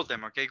 Google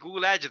them, okay?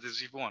 Google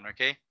adjectives if you want,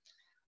 okay?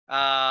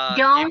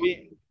 Young.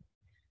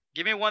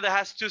 Give me one that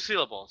has 2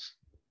 syllables.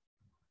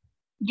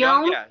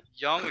 Young. Yeah,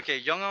 young. Okay,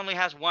 young only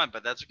has 1,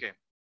 but that's okay.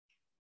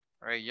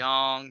 All right,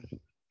 young.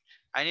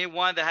 I need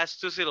one that has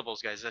 2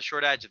 syllables, guys. A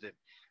short adjective.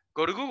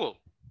 Go to Google.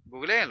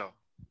 Googleenlo. All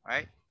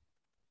right.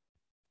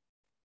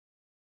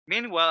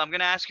 Meanwhile, I'm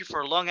gonna ask you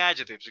for long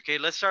adjectives. Okay,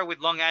 let's start with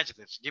long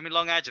adjectives. Give me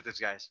long adjectives,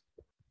 guys.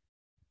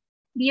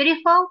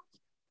 Beautiful.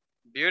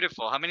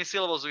 Beautiful. How many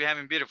syllables do we have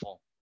in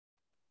beautiful?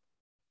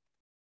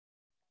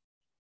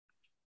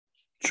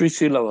 3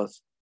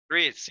 syllables.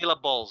 3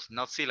 syllables,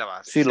 not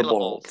syllables.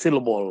 Syllable.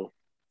 Syllables.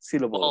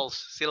 Syllable.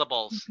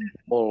 Syllables.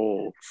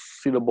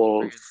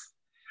 Syllables.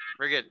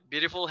 Very good.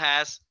 Beautiful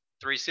has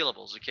 3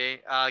 syllables.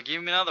 Okay.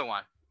 Give me another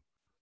one.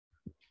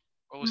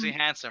 What was he?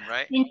 Handsome,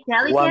 right?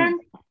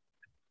 Intelligent.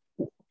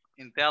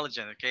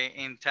 Intelligent. Okay.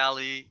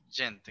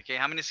 Intelligent. Okay.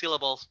 How many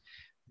syllables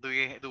do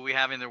we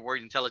have in the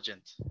word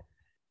intelligent?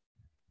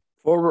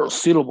 4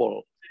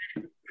 syllables.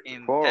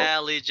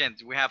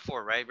 Intelligent. We have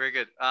 4, right? Very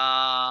good.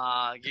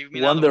 Give me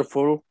another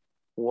Wonderful.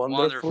 one.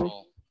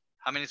 Wonderful.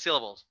 How many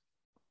syllables?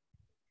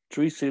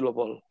 3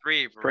 syllables.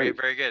 3. Very,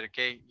 very good.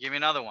 Okay. Give me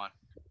another one.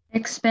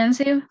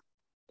 Expensive.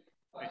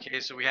 Okay.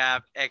 So we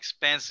have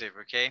expensive.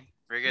 Okay.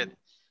 Very good.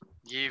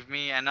 Give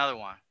me another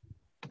one.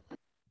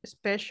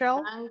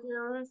 Special.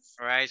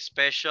 All right.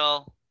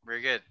 Special.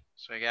 Very good.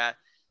 So I got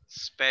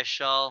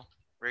special.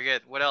 Very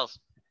good. What else?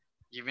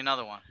 Give me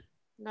another one.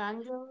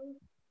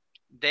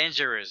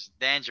 Dangerous.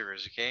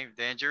 Dangerous. Okay.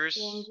 Dangerous.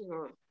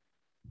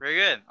 Very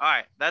good. All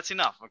right. That's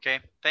enough. Okay.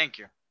 Thank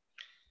you.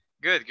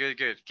 Good, good,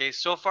 good. Okay.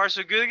 So far,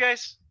 so good,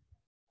 guys?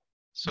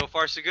 So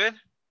far, so good?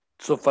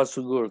 So far,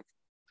 so good.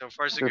 So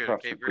far, so good.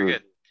 Okay. Very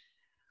good.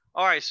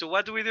 All right. So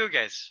what do we do,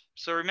 guys?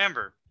 So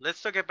remember,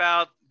 let's talk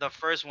about the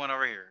first one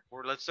over here.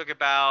 Or let's talk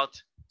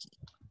about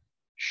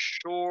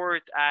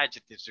short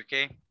adjectives.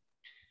 Okay.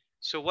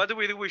 So what do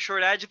we do with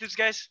short adjectives,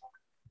 guys?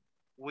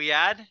 We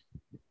add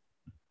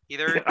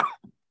either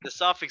the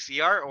suffix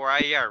er or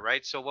ier,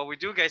 right? So what we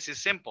do, guys,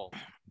 is simple.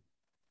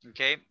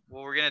 Okay.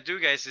 What we're gonna do,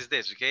 guys, is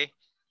this. Okay.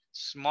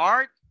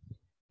 Smarter.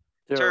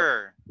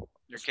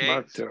 Okay.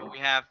 Smarter. So we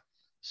have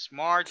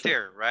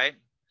smarter, right?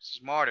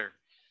 Smarter.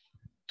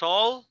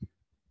 Tall.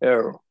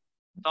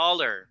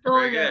 Taller.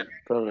 Very good.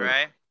 Taller.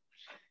 Right.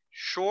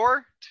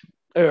 Short.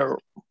 There.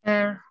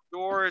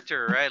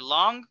 Shorter. Right.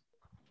 Long.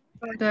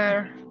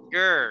 There.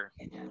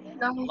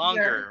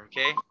 Longer.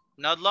 Okay.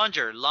 Not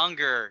longer.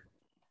 Longer.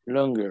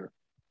 Longer.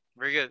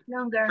 Very good.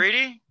 Longer.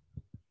 Pretty.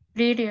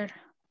 Prettier.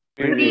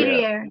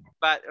 Prettier.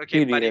 But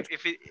okay. But Prettier.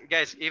 if it,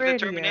 guys, if the Prettier.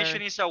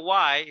 termination is a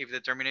y, if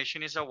the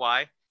termination is a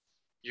y,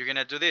 you're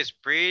gonna do this.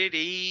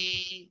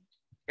 Pretty.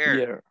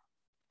 Here.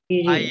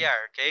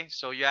 IR, okay?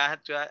 So you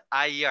have to add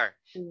IR.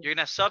 You're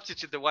gonna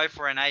substitute the Y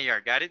for an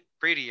IR, got it?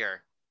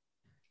 Prettier.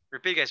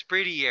 Repeat, guys,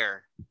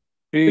 prettier.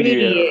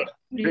 Prettier.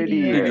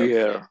 Prettier.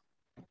 Prettier.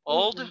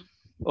 Old?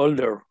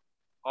 Older.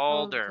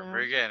 Older.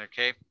 Very good,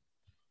 okay?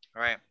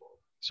 All right.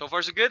 So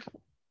far, so good?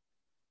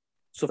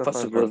 So far,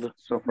 so good.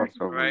 So far,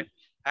 so All good. right.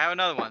 I have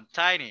another one.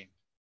 Tiny.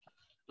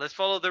 Let's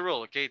follow the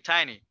rule, okay?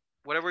 Tiny.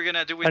 What are we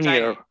gonna do with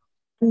tiny?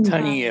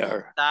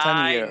 Tinier.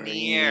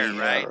 Tinier,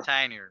 right?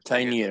 Tinier. Very good.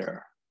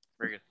 Tinier.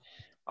 Very good.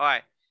 All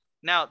right.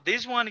 Now,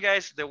 this one,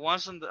 guys, the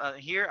ones on the,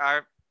 here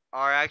are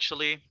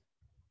actually,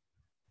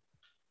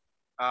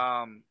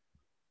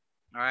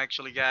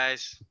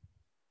 guys,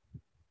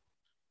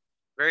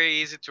 very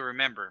easy to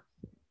remember.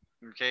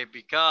 Okay,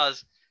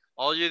 because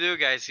all you do,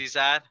 guys, is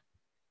add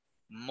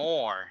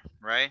more,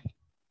 right?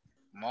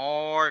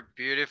 More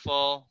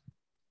beautiful,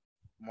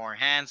 more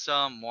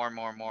handsome, more.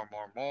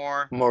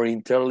 More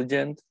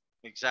intelligent.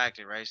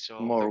 Exactly, right? So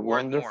More the word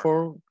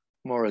wonderful.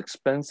 More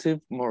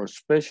expensive. More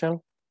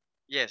special.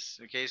 Yes.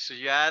 Okay. So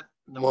you add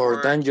the More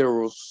word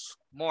dangerous.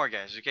 more,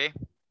 guys. Okay.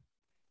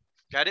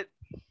 Got it?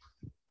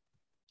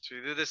 So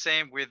you do the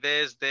same with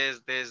this.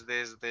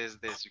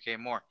 Okay,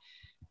 more.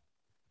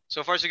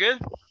 So far, so good?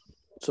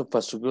 So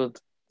far, so good.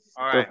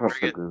 All right, So far, very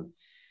so good. good.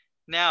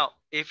 Now,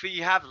 if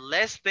you have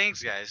less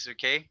things, guys,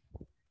 okay?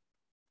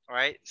 All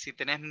right, si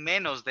tenés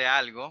menos de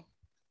algo,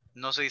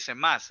 no se dice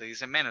más, se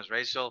dice menos,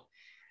 right? So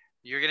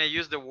you're gonna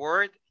use the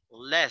word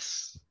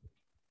less.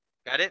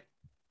 Got it?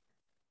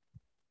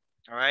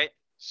 All right,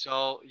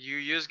 so you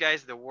use,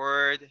 guys, the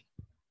word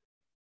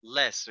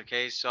less,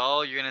 okay?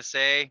 So you're gonna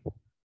say,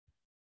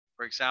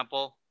 for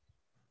example,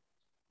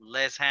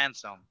 less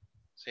handsome,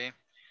 see?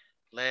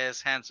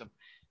 Less handsome.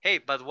 Hey,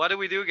 but what do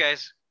we do,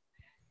 guys?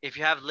 If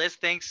you have less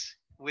things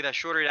with a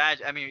shorter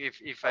adjective, I mean,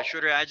 if a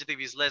shorter adjective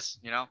is less,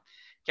 you know,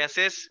 ¿qué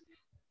haces?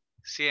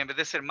 Si en vez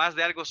de ser más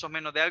de algo, sos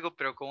menos de algo,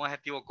 pero con un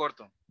adjetivo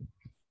corto.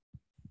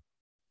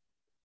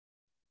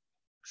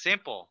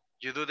 Simple.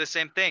 You do the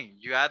same thing.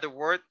 You add the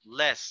word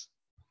less.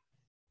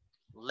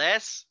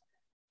 Less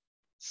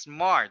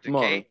smart,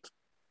 okay? Smart.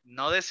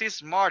 No decís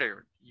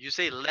smarter. You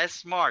say less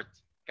smart.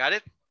 Got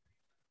it?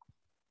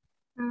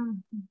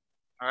 Mhm.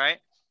 All right.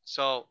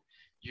 So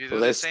you do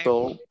the Less same.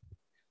 tall.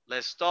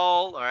 Less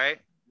tall, all right.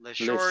 Less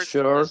short. Less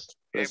short.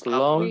 Okay, Less blah, blah,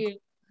 blah. long.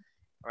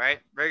 All right.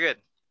 Very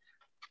good.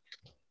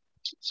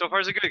 So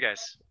far so good,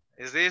 guys.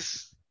 Is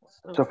this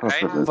So far,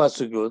 so right? good. Fast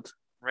good.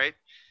 Right?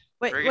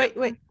 Wait, Very wait,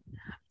 good.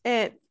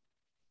 wait.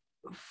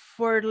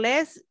 For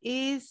less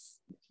is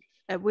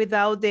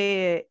without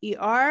the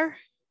ER.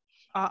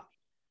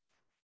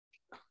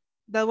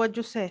 That's what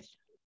you said.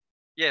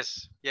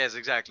 Yes, yes,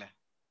 exactly.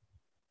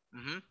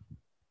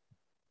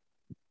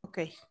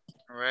 Okay.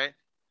 All right.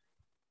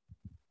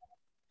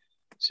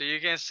 So you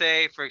can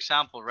say, for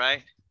example,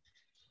 right?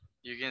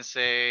 You can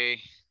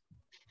say,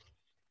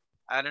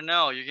 I don't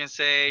know, you can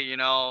say, you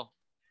know,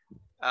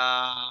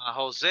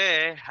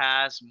 Jose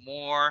has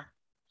more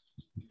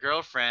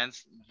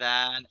girlfriends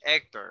than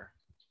Hector,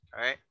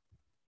 all right?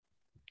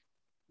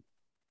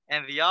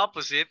 And the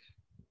opposite,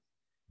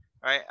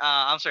 right?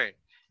 I'm sorry.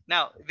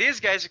 Now, these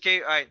guys,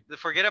 okay, all right,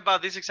 forget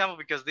about this example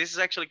because this is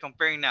actually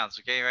comparing nouns,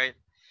 okay, right?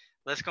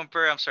 Let's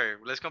compare, I'm sorry,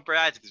 let's compare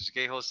adjectives,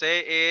 okay?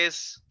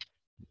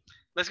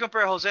 Let's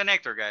compare Jose and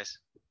Hector, guys.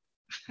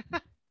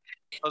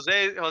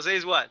 Jose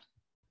is what?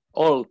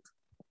 Old.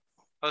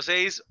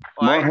 Jose is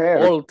More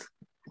hair. Old.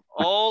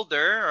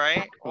 older,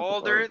 right?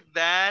 Older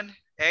than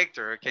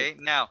Hector, okay?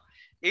 Now,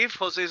 if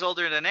Jose is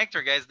older than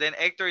Hector, guys, then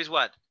Hector is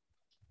what?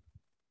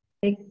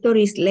 Hector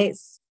is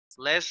less.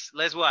 Less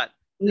what?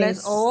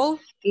 Less old.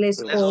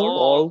 Less Less old.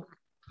 old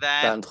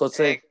than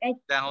Jose.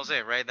 Than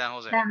Jose, right? Than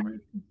Jose.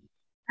 Than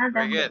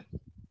Very good.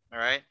 All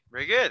right.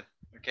 Very good.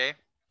 Okay.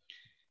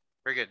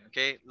 Very good.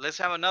 Okay. Let's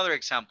have another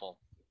example.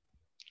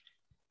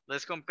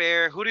 Let's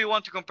compare. Who do you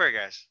want to compare,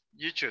 guys?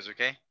 You choose,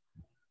 okay?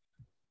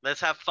 Let's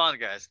have fun,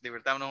 guys.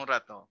 Divertámonos un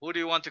rato. Who do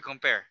you want to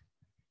compare?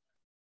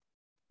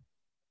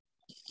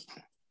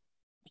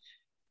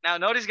 Now,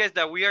 notice, guys,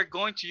 that we are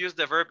going to use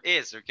the verb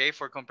is, okay?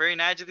 For comparing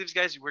adjectives,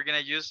 guys, we're going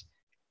to use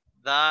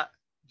the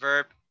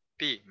verb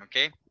be,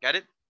 okay? Got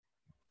it?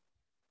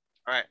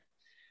 All right.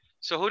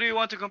 So who do you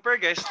want to compare,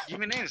 guys? Give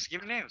me names.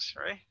 Give me names,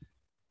 all right?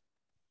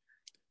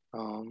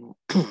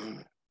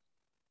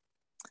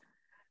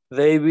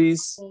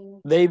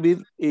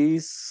 David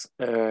is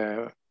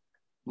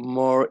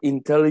more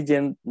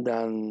intelligent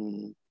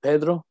than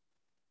Pedro.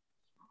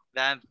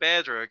 Than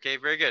Pedro, okay?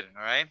 Very good,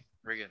 all right?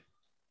 Very good.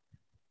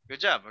 Good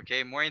job,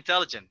 okay? More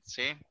intelligent,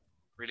 see?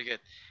 Really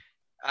good.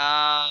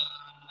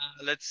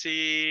 Let's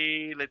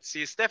see,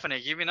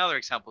 Stephanie, give me another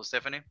example,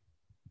 Stephanie.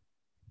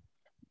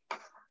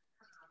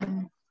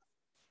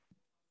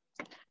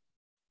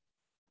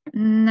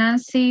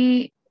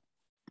 Nancy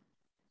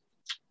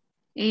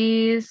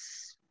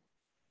is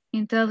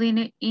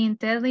intelligent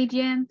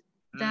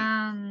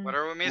than What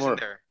are we missing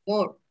there?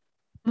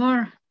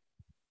 more.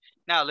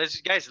 Now,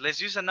 let's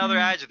use another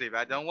adjective.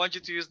 I don't want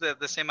you to use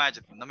the same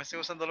adjective. No me estoy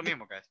usando lo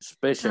mismo, guys.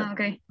 Special.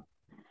 Okay.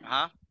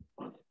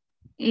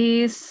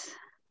 Is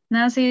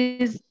Nancy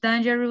is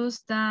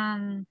dangerous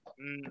than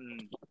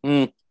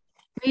He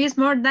is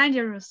more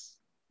dangerous.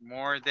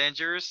 More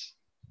dangerous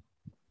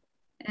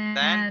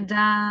than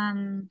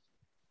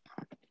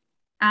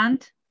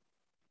Ant.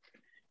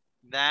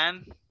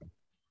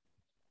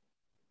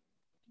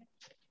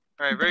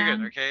 All right, very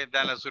good. Okay,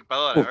 than la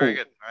usurpadora. Very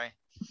good. All right,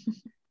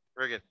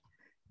 very good.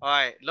 All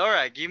right,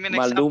 Laura, give me an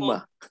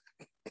example.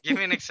 Give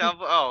me an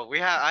example. Oh,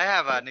 I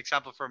have an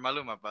example for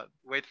Maluma, but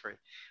wait for it.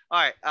 All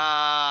right.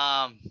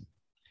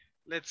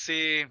 Let's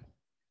see.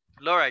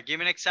 Laura, give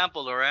me an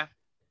example, Laura.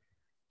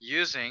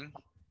 Using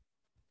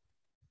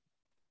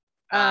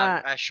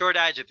a short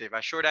adjective.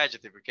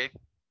 Okay.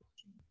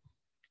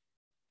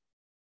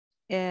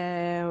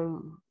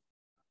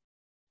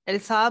 El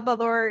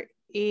Salvador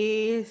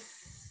is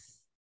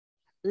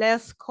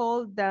less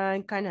cold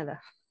than Canada.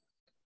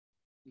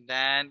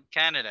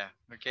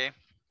 Okay.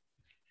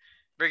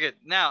 Very good.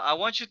 Now I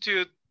want you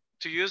to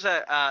use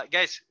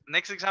guys.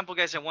 Next example,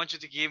 guys. I want you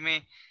to give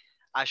me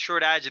a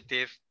short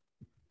adjective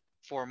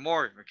for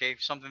more. Okay,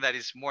 something that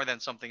is more than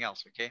something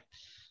else. Okay.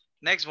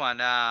 Next one,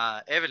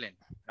 Evelyn.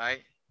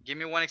 Right. Give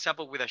me one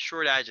example with a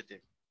short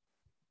adjective.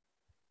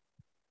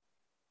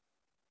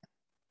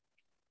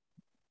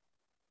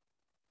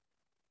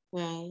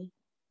 Okay.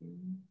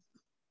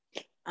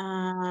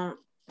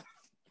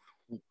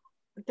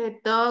 The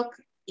dog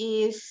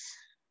is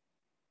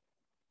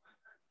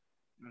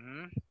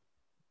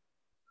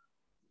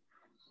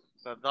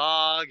The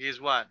dog is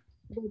what?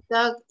 The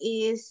dog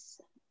is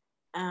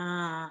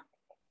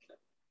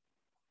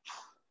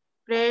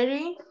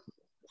pretty.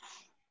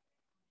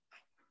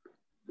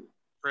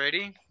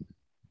 Pretty?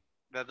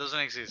 That doesn't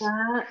exist.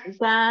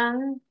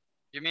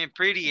 You mean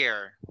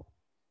prettier?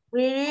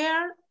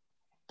 Prettier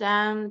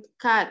than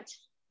cat.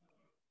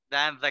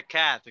 Than the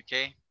cat,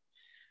 okay?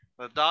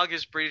 The dog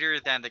is prettier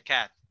than the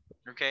cat.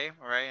 Okay,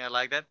 all right, I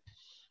like that.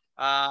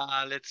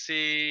 Let's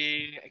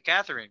see,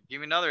 Catherine, give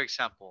me another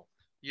example.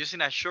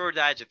 Using a short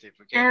adjective,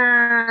 okay?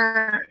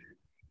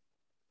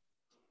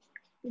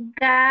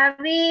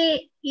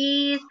 Gabby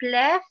is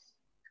less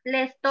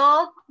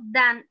tall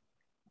than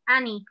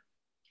Annie.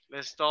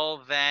 Less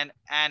tall than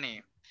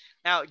Annie.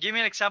 Now, give me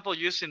an example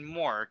using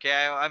more,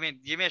 okay? I mean,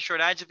 give me a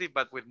short adjective,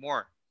 but with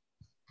more.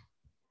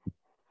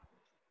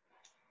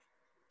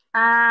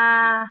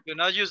 Do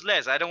not use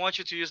less. I don't want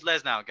you to use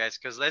less now, guys,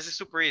 because less is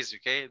super easy,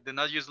 okay? Do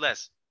not use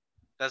less.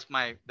 That's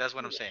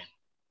what I'm saying.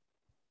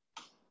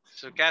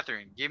 So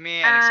Catherine, give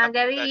me an example of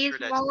that Gabby is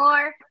short adjective.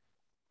 more.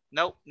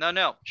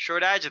 No.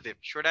 Short adjective,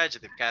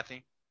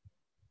 Kathy.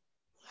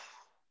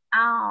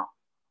 Oh,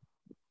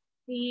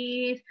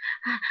 is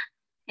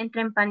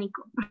entra en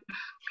pánico.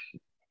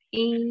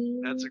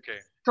 That's okay.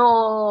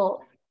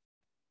 So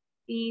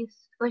is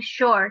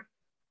short.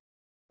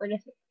 What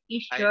is it?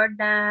 Is I- short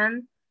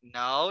than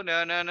No.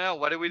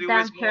 What do we do Than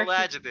with small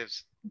person.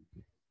 adjectives?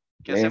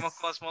 ¿Qué hacemos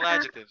con small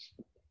adjectives?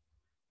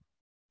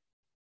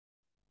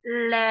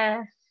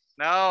 less.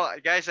 No,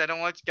 guys, I don't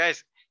want,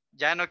 guys,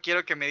 ya no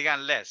quiero que me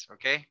digan less,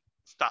 okay?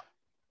 Stop.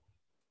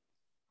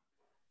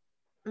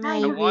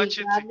 Maybe want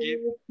you to Gabby give-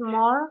 is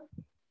more.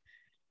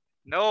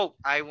 No,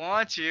 I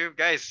want you,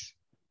 guys,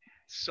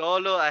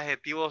 solo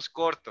adjetivos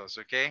cortos,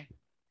 okay?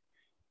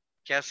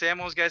 ¿Qué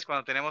hacemos, guys,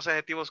 cuando tenemos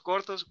adjetivos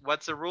cortos?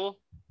 What's the rule?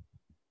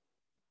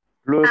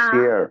 Plus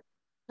here.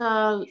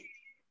 So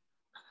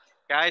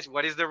Guys,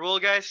 what is the rule,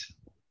 guys?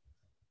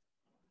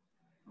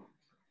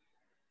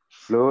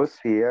 Plus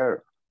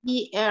here.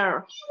 ER.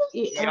 ER,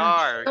 okay.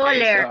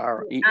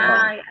 Taller. ER.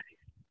 Ah, yeah.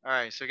 All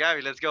right, so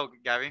Gabby, let's go,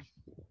 Gabby.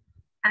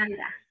 Anda.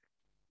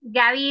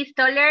 Gabby is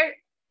taller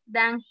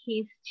than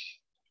his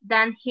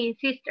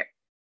sister.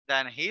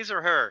 Then his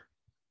or her?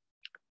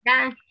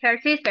 Than her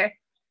sister.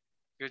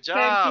 Good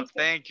job, sister.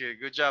 thank you.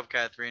 Good job,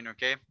 Catherine,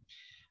 okay?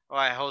 All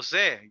right,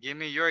 Jose, give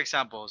me your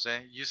example,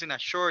 Jose, using a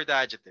short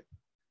adjective.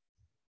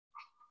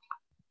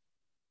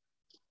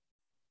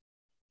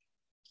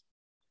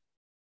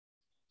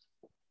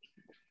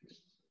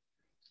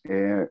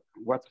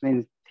 What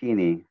means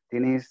teeny?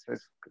 Teeny is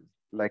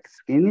like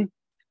skinny?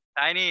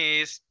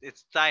 Tiny is,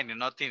 it's tiny,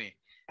 not teeny.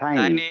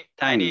 Tiny.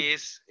 Tiny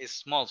is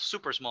small,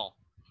 super small.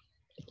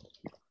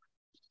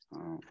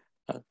 Oh,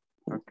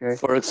 okay.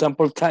 For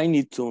example,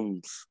 Tiny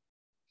Toons.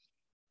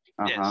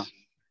 Uh-huh. Yes.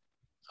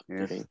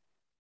 Yes.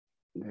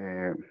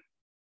 Okay.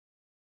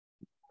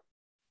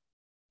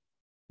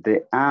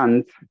 The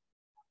ant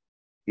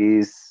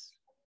is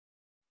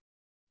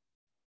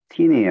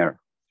tinier.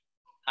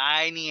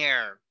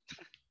 Tinier.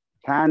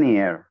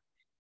 Tinier.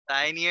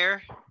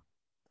 Tinier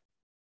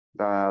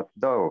The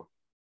dog.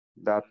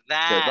 That the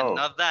than, dog.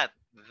 not that,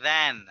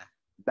 than.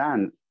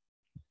 Than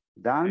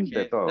the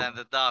Okay, dog. than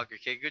the dog.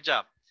 Okay, good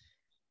job.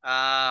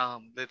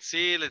 Let's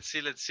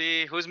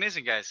see. Who's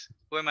missing, guys?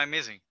 Who am I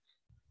missing?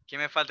 ¿Quién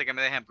me falta que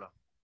me dé ejemplo?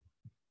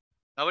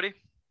 Nobody?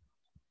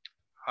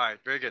 All right,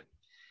 very good.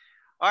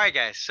 All right,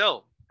 guys.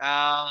 So,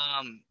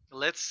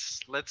 let's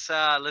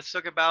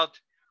talk about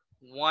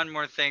one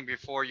more thing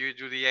before you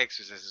do the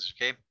exercises,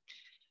 okay?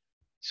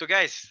 So,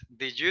 guys,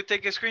 did you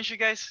take a screenshot,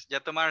 guys? ¿Ya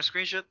tomaron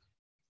screenshot?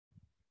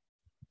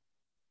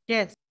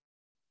 Yes.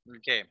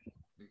 Okay,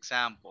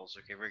 examples.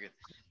 Okay, very good.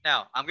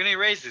 Now, I'm gonna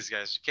erase this,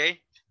 guys,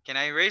 okay? Can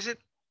I erase it?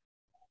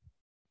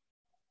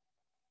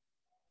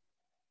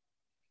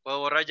 ¿Puedo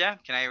borrar ya?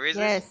 Can I erase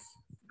Yes. this?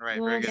 All right,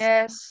 very good.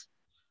 Yes.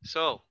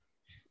 So,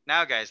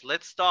 now, guys,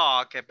 let's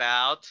talk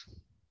about,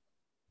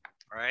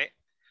 all right?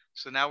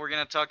 So now we're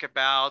gonna talk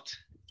about,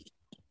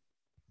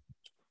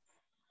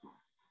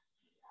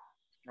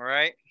 all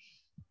right?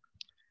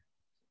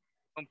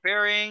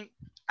 Comparing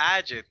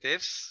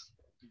adjectives,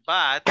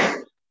 but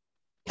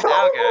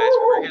now, guys,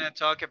 we're gonna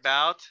talk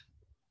about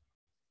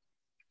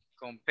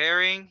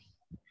comparing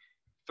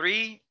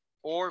 3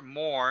 or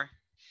more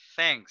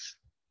things.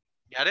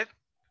 Got it?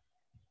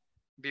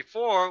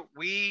 Before,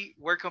 we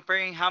were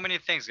comparing how many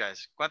things,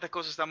 guys? ¿Cuántas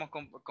cosas estamos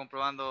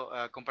comparando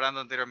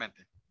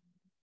anteriormente?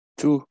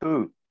 Two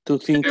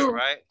things. 2,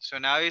 right? So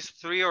now it's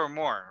 3 or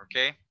more,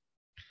 okay?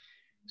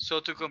 So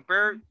to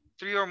compare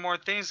 3 or more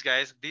things,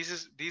 guys,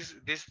 this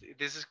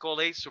is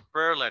called a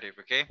superlative,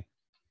 okay?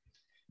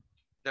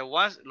 The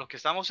ones, los que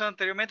estamos usando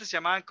anteriormente se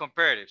llamaban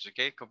comparatives,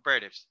 okay?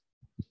 Comparatives.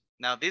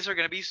 Now these are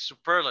going to be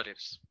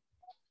superlatives.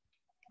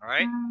 All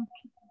right?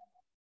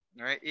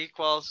 All right,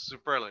 equals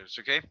superlatives,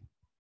 okay?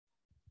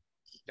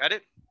 Got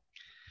it?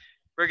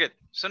 Very good.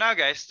 So now,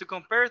 guys, to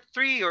compare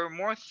 3 or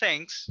more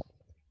things,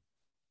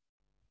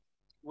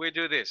 we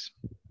do this,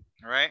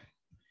 all right?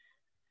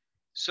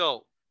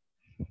 So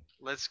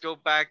let's go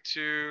back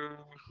to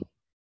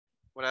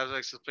what I was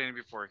explaining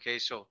before, okay?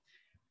 So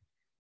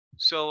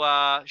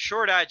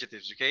short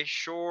adjectives, okay?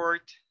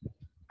 Short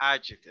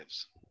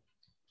adjectives.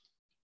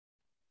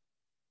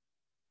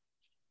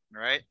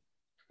 All right?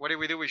 What do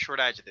we do with short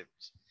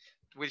adjectives?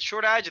 With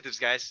short adjectives,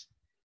 guys,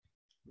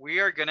 we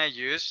are gonna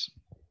use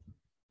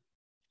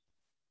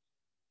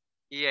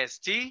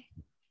EST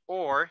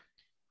or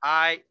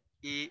IEST.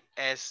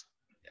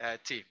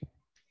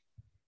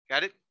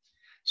 Got it?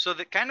 So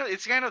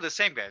it's kind of the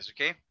same, guys,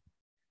 okay?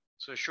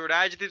 So short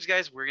adjectives,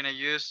 guys, we're gonna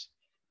use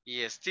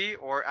EST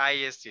or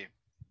IEST.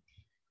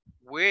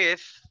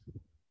 With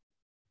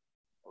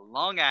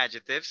long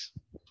adjectives,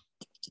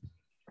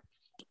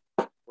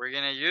 we're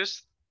gonna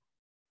use,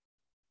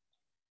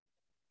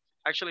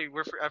 actually,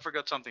 I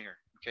forgot something here,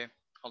 okay?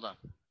 Hold on.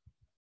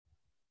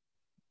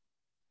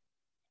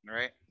 All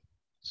right.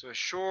 So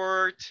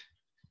short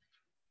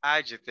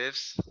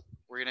adjectives,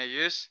 we're gonna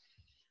use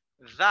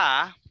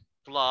the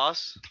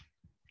plus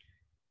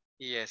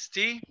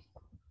EST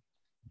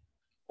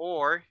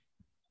or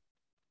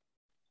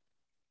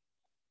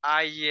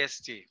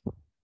IEST.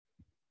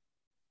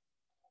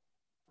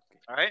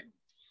 All right.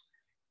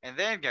 And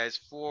then guys,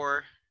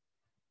 for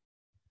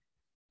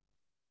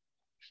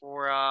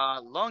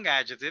long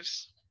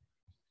adjectives,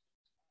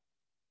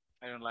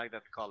 I don't like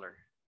that color.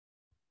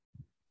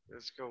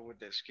 Let's go with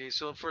this. Okay,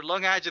 so for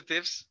long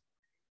adjectives,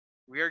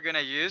 we are gonna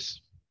use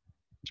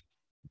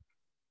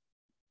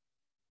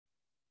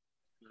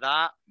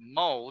the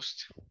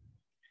most,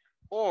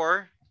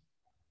 or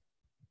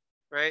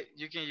right,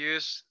 you can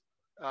use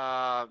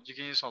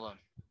hold on,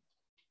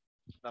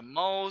 the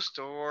most,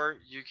 or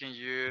you can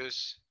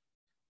use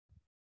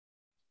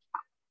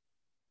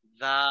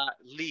the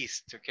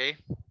least. Okay,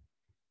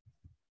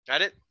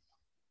 got it?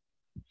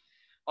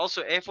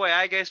 Also,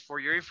 FYI guys, for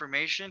your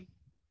information,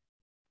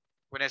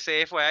 when I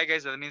say FYI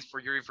guys, that means for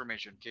your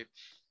information. Okay,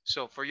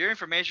 so for your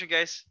information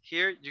guys,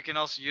 here you can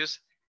also use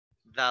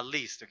the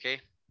least. Okay,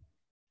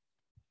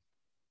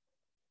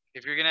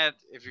 if you're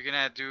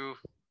gonna do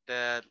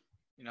the,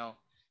 you know,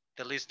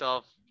 the list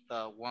of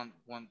the one,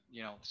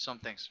 you know, some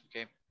things.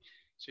 Okay,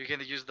 so you can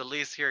use the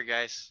list here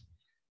guys,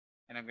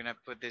 and I'm gonna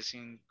put this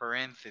in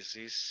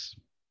parentheses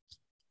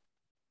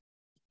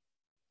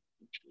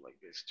like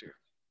this too.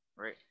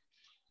 Right,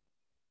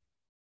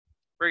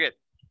 very good.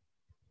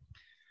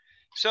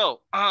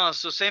 So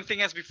so same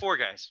thing as before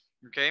guys.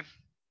 Okay,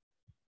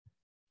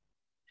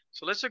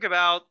 so let's talk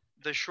about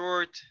the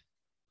short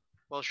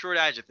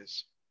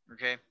adjectives.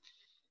 Okay,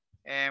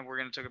 and we're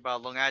gonna talk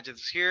about long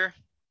adjectives here.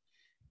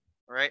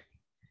 All right,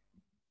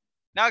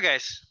 now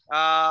guys,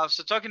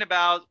 so talking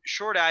about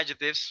short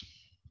adjectives.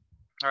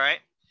 All right,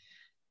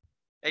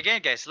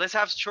 again guys, let's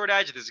have short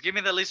adjectives. Give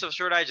me the list of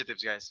short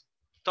adjectives guys.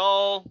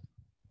 Tall,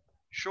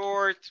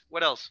 short,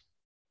 what else?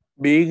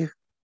 Big,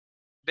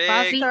 Big,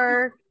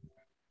 Faster.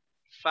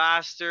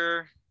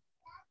 faster.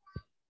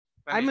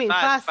 I mean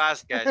fast,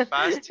 fast. guys,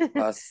 fast. fast,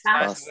 Fast.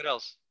 fast, What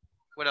else?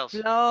 What else?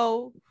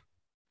 Slow.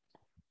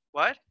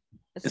 What?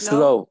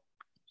 slow,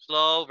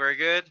 Slow, very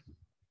good.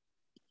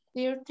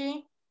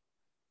 Dirty.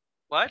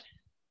 What?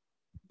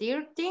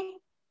 Dirty.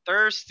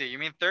 Thirsty, you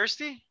mean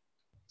thirsty?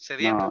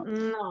 Sediento?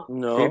 No.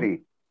 no,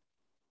 Dirty.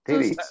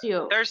 Dirty.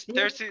 Sucio. Thirsty.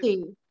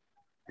 Dirty.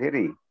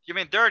 Dirty. You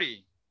mean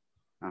dirty?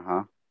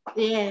 Uh-huh.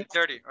 Yes.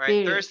 Dirty, all right?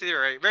 Dirty. Thirsty, all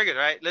right? Very good,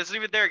 all right? Let's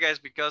leave it there, guys,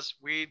 because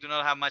we do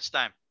not have much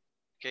time.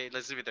 Okay,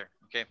 let's leave it there.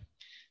 Okay,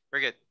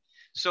 very good.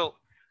 So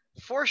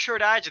for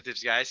short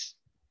adjectives, guys,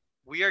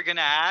 we are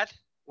gonna add.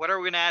 What are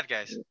we gonna add,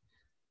 guys?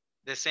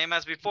 The same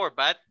as before,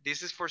 but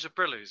this is for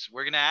superlatives.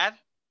 We're gonna add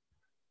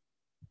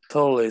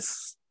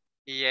tallest,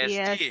 EST,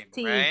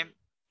 EST. right?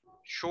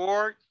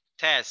 Short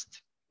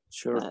test.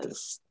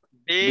 shortest,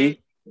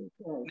 Big.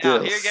 Now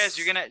here, guys,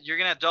 biggest, you're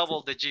gonna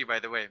double the G, by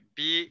the way.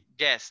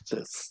 Biggest.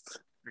 test,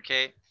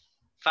 Okay.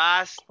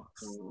 Fast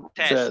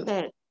test.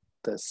 test,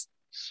 test,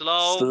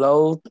 Slow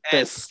slow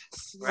test.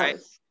 test, Right.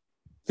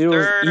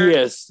 Third,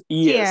 yes,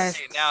 yes,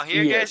 Okay, now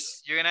here, yes.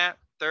 guys, you're gonna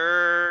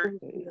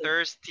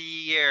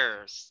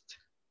thirstiest.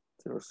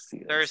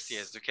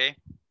 Thirstiest, okay?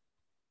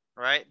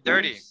 All right,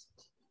 dirty.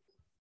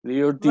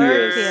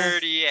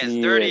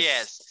 Dirtiest,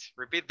 Dirtiest.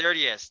 Repeat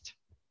dirtiest.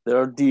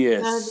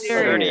 dirtiest,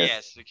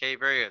 Dirtiest. Okay,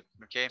 very good.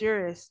 Okay.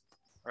 Dirtiest.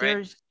 All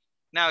right.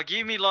 Now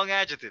give me long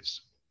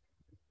adjectives.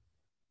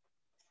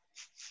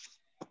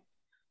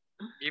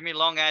 Give me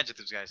long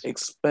adjectives, guys.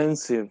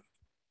 expensive,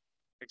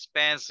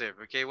 Expensive.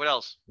 Okay, what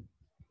else?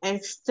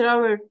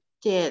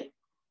 Extroverted.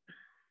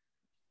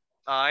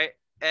 All right.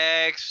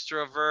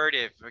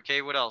 Extrovertive.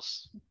 Okay, what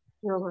else?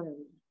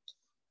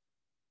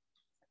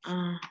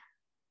 An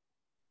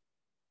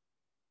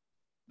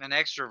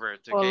extrovert.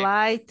 Okay.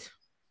 Polite.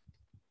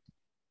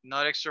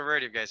 Not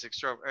extroverted, guys.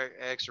 Extrovert.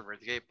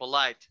 Okay,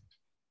 polite.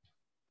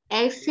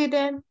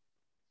 Accident.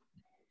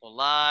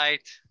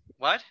 Polite.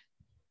 What?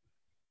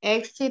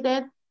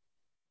 Accident.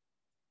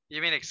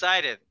 You mean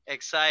excited?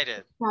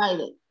 Excited.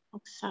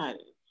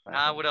 Excited.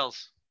 What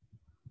else?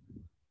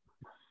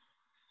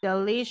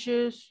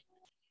 Delicious.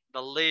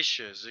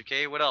 Delicious.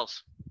 Okay, what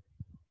else?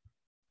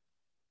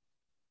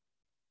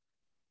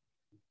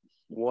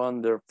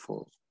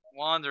 wonderful,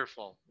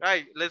 Wonderful. All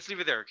right, let's leave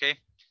it there, okay?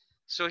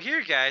 So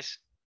here, guys,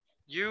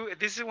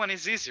 this one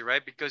is easy,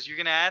 right? Because you're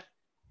gonna add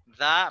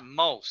the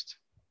most,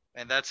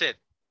 and that's it.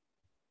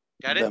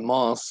 Got it? the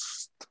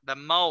most, The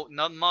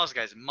not most,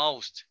 guys.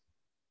 Most.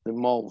 the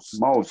most,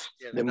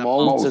 Yeah, the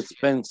most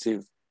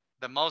expensive,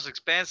 the most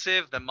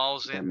expensive, the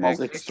most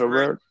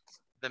extrovert,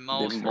 the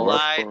most most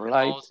polite, the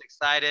polite, most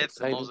excited, the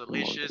excited, most the most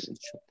delicious,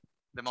 delicious.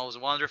 the most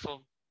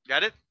wonderful.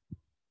 Got it?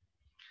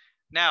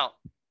 Now,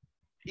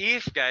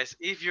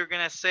 if you're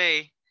gonna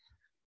say,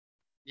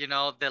 you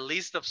know, the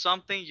list of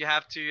something, you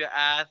have to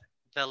add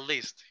the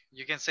list.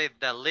 You can say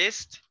the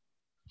list.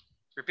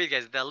 Repeat,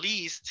 guys. The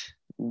least.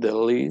 The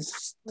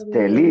least,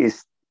 The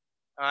least.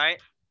 All right.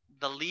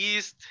 The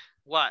least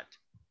what?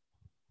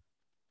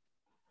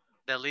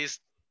 The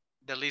least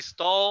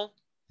tall.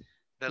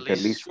 The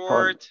least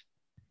short.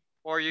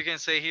 Or you can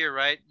say here,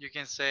 right? You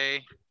can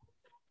say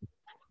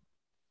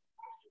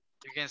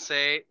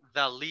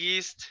the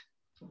least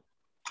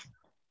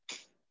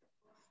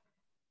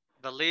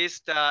The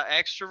least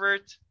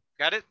extrovert.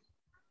 Got it?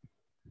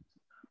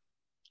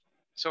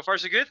 So far,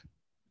 so good?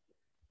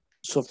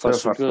 So far,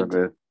 so so good.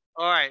 good.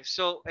 All right.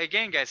 So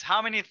again, guys,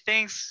 how many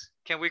things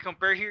can we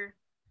compare here?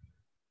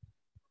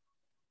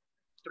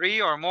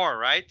 3 or more,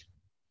 right?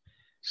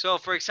 So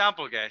for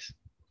example, guys,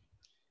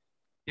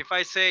 if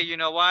I say, you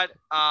know what,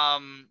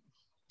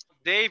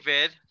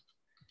 David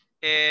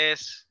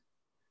is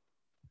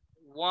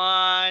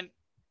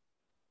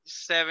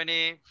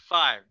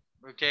 175,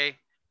 okay?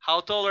 How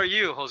tall are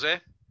you, Jose?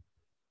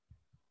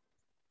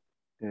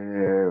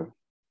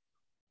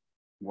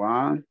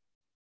 One,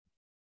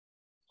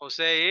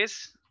 Jose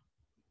is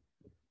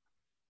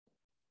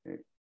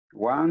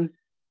one,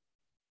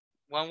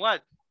 one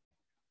what?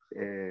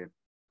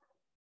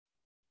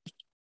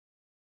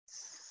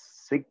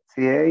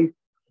 68,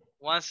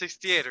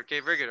 168, okay,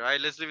 very good. All right,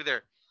 let's leave it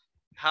there.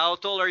 How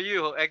tall are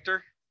you,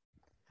 Hector?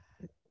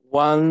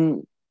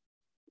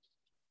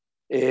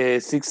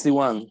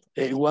 161,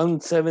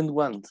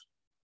 171.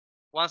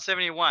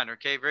 171,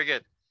 okay, very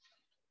good.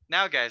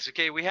 Now, guys,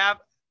 okay, we have,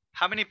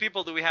 how many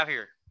people do we have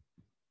here?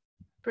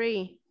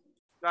 3.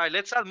 All right,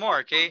 let's add more,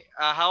 okay?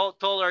 How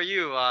tall are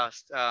you,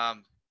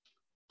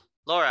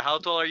 Laura? How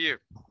tall are you?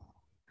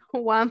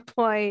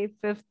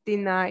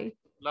 1.59.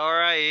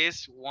 Laura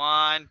is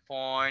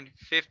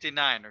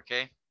 1.59,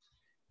 okay?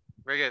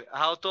 Very good.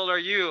 How tall are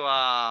you?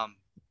 I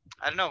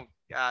don't know,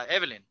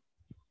 Evelyn.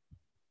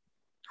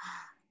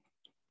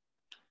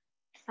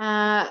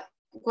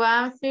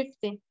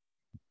 150.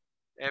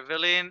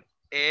 Evelyn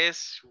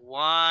is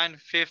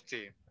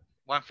 150.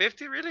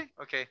 150, really?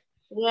 Okay.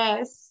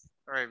 Yes.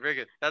 All right, very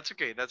good. That's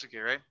okay,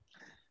 right?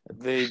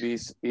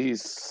 Davis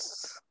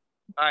is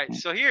All right,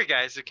 so here,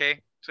 guys,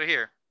 okay? So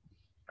here,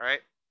 all right?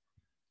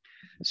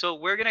 So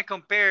we're gonna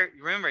compare,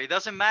 remember, it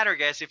doesn't matter,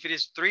 guys, if it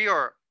is 3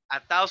 or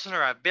 1,000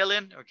 or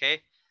 1,000,000,000,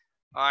 okay?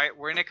 All right,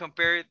 we're gonna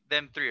compare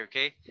them 3,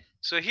 okay?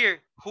 So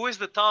here, who is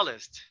the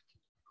tallest?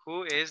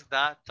 Who is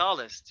the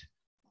tallest?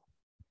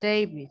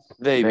 David.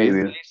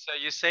 David. Okay, so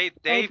you say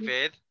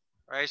David,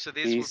 right? So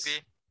this would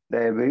be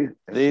David,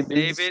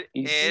 David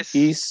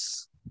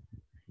is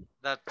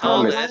the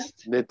tallest.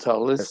 tallest. the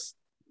tallest.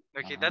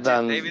 Okay, that's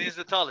Than- it. David is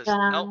the tallest.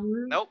 Nope,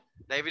 nope.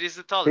 David is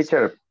the tallest.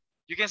 teacher,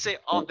 You can say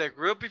of the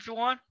group if you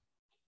want,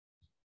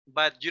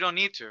 but you don't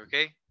need to,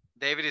 okay?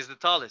 David is the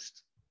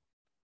tallest.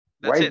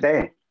 That's why it.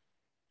 they?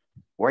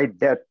 Why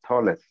that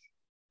tallest?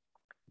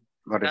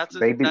 But That's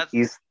David that's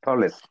is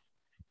tallest.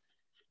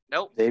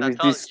 nope. David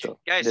That's is tall.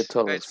 the Guys,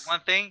 tallest.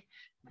 one thing,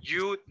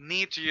 you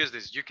need to use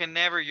this. You can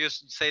never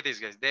say this,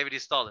 guys. David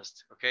is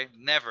tallest, okay?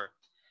 Never,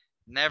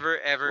 never,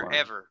 ever, Wow.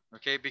 ever,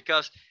 okay?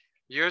 Because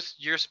you're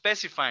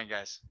specifying,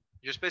 guys.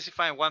 You're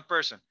specifying one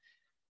person.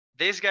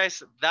 This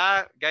guys,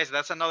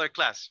 that's another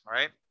class, all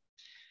right?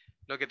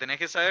 Lo que tenés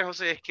que saber,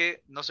 José, es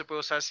que no se puede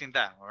usar sin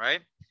da, all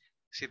right?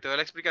 Si te doy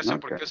la explicación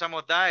por qué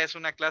usamos da, es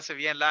una clase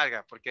bien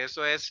larga, porque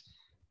eso es,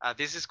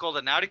 this is called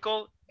an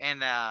article,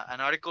 and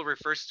an article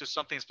refers to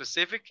something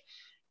specific,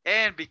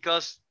 and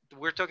because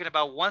we're talking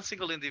about one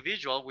single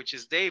individual, which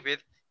is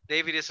David,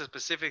 David is a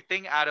specific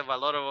thing out of a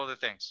lot of other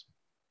things,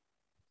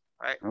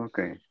 right?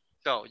 Okay.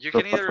 So you So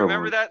can either far,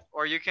 remember forward. that,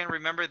 or you can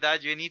remember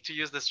that you need to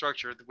use the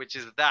structure, which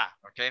is da,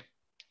 okay?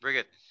 Very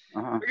good.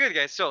 Very good,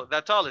 guys. So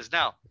the tallest.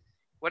 Now,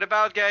 what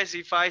about, guys,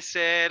 if I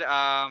said,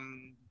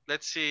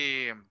 let's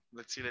see.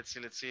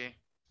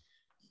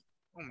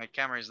 Oh, my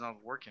camera is not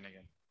working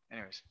again.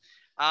 Anyways,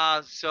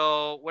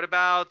 so what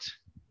about,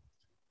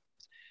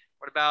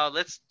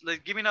 let's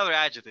give me another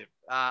adjective.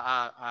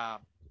 A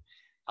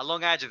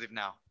long adjective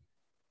now.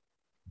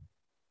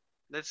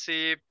 Let's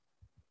see.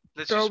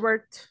 Let's use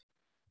Robert.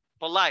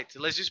 polite.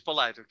 Let's use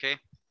polite, okay?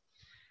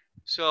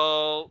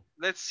 So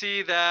let's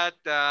see that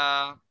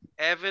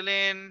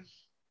Evelyn,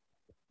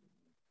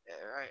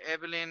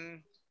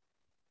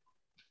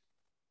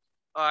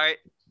 all right,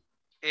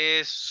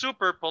 is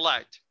super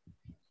polite.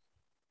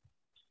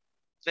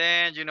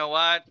 Then you know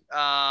what?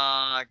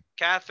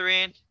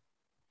 Catherine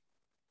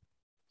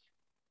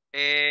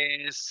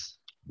is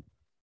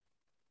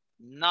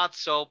not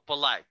so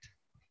polite.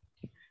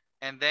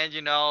 And then,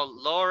 you know,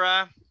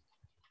 Laura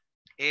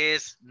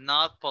is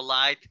not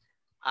polite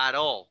at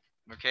all.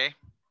 Okay?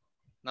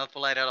 Not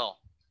polite at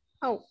all.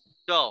 Oh.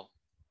 So,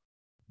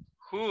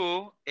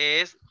 who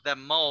is the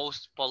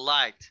most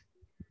polite?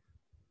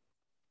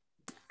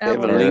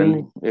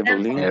 Evelyn.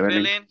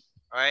 Evelyn.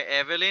 All right,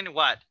 Evelyn,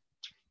 what?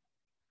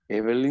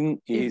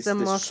 Evelyn is the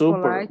the most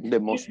super, polite. the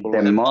most The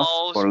polite.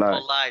 most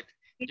polite.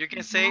 You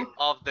can say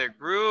of the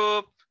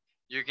group.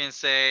 You can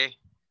say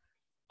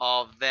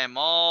of them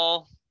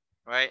all,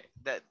 right?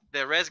 That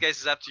the rest, guys,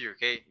 is up to you,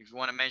 okay? If you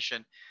want to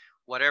mention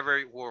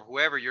whatever or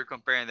whoever you're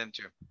comparing them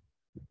to.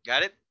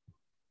 Got it?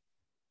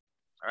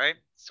 All right.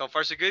 So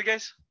far, so good,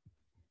 guys?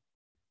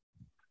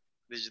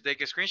 Did you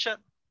take a screenshot?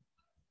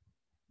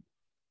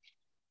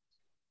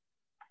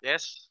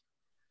 Yes?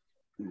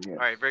 Yeah. All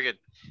right, very good.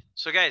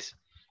 So, guys,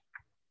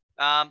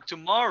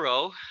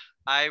 tomorrow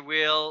I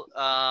will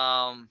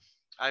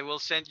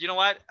send, you know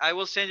what? I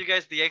will send you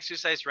guys the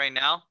exercise right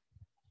now,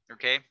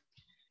 okay?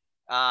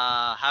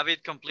 have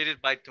it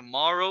completed by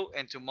tomorrow,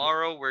 and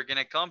tomorrow we're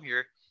gonna come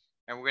here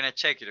and we're gonna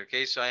check it,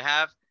 okay? So I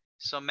have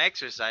some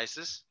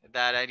exercises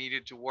that I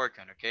needed to work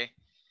on, okay?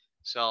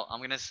 So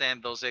I'm gonna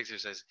send those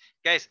exercises.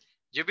 Guys,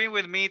 you've been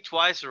with me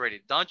twice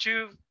already. Don't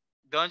you,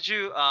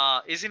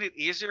 isn't it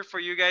easier for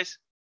you guys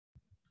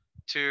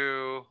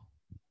to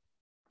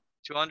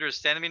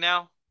understand me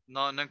now?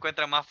 No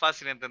encuentran más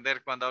fácil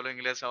entender cuando hablo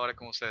inglés ahora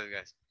con ustedes,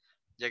 guys.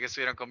 Ya que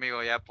estuvieron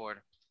conmigo ya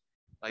por,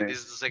 like, this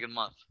is the second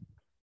month.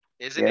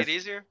 Isn't it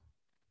easier?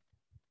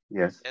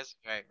 Yes. Yes,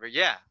 right.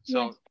 Yeah.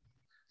 So,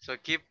 so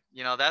keep,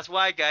 that's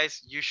why,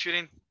 guys, you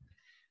shouldn't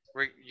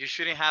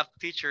have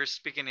teachers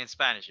speaking in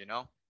Spanish,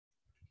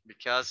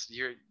 because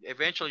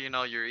eventually,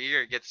 your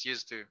ear gets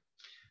used to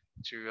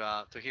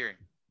hearing.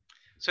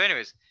 So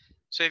anyways,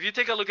 so if you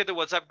take a look at the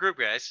WhatsApp group,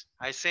 guys,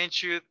 I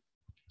sent you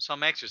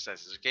some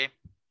exercises, okay?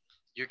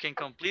 You can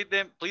complete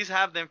them. Please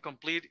have them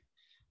completed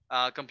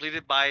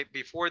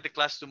before the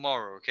class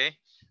tomorrow, okay?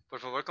 Por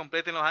favor,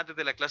 complétenlos antes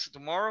de la clase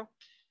tomorrow.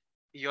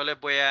 Y yo les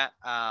voy a,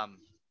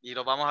 y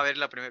lo vamos a ver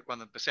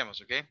cuando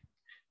empecemos, ¿ok?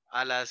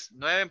 A las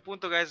 9 en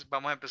punto, guys,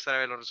 vamos a empezar a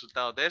ver los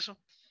resultados de eso.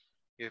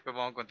 Y después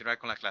vamos a continuar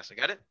con la clase.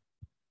 Got it?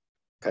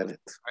 Got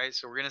it. All right,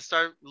 so we're going to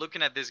start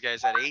looking at this,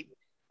 guys,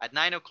 at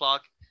 9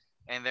 o'clock.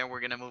 And then we're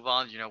going to move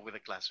on, with the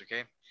class,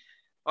 okay?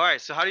 All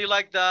right, so how do you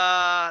like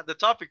the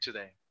topic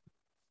today?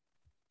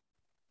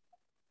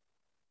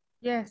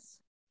 Yes.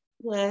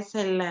 Yes,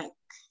 I like.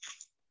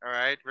 All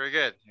right, very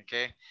good,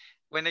 okay?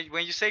 When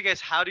you say,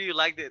 guys, how did you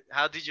like the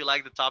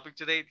topic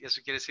today?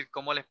 Eso quiere decir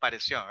cómo les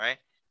pareció, right?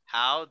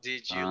 How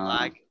did you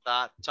like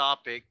that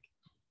topic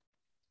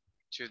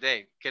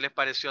today? ¿Qué les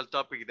pareció el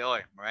topic de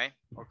hoy, right?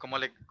 Or cómo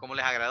les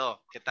agradó?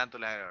 ¿Qué tanto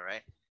les agradó,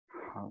 right?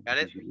 How Got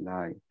it? did you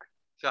like?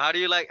 So how do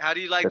you like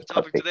the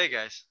topic today,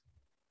 guys?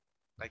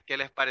 Like, ¿qué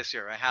les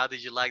pareció, right? How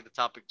did you like the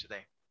topic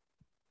today?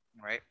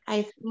 Right?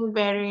 I think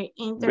very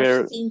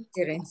interesting.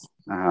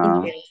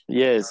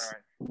 Yes,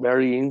 right.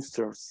 very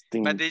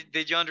interesting. But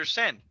did you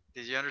understand?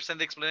 Did you understand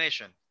the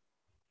explanation?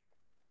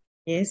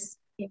 Yes.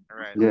 All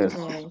right. Yes.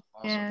 Awesome.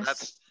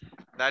 Yes.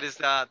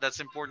 That's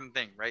important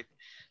thing, right?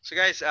 So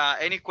guys,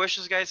 any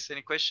questions, guys?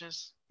 Any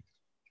questions?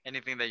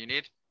 Anything that you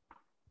need?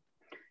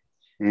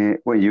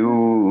 When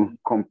you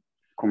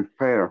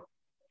compare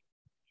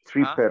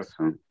three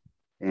persons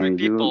Three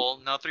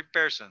people, not three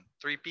person.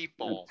 Three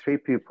people. Three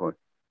people,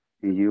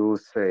 and you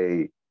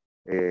say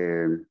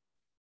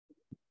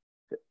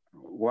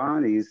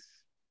one is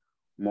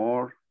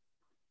more,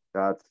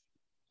 that's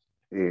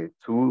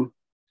two,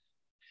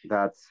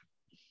 that's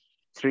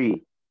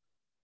three.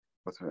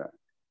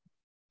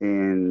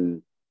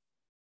 And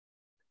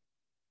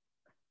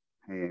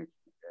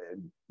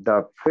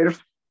the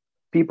first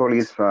people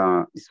is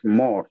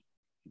more.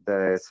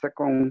 The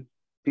second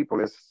people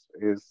is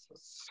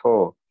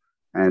so,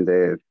 and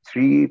the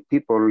three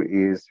people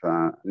is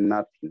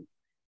nothing.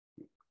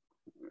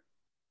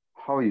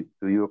 How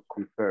do you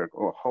compare,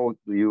 or how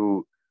do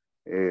you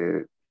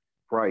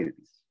write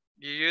this?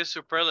 You use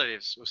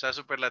superlatives, usa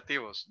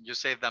superlativos. You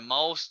say the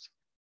most,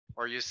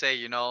 or you say,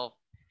 you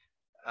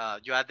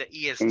add the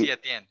EST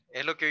at the end.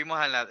 Es lo que vimos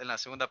en la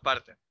segunda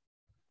parte.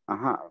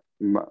 Ajá.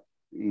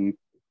 Y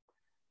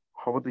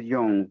how do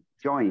you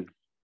join?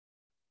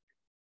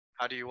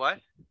 How do you what?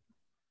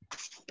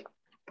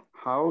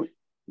 How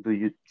do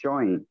you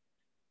join?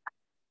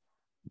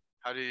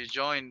 How do you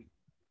join?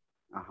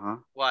 Uh-huh.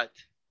 What?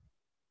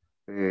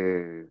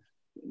 The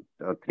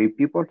three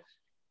people.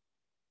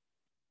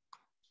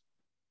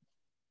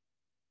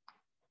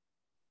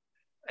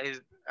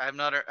 I'm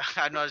not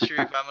sure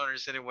if I'm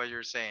understanding what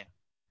you're saying.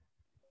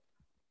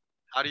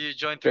 How do you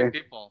join three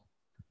people?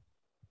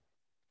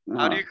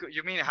 How do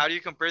how do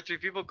you compare three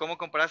people? ¿Cómo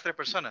comparas tres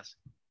personas?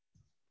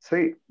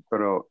 Sí,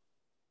 pero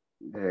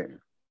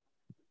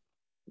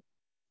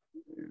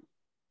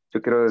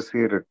yo quiero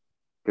decir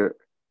que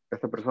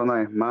esta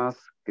persona es más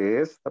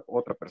que esta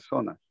otra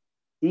persona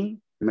y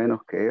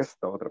menos que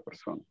esta otra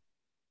persona.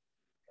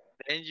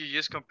 Then you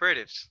use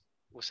comparatives.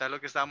 Usar lo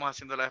que estábamos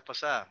haciendo la vez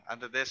pasada,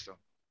 antes de esto.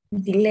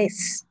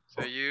 Less.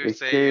 So you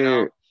say,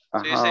 so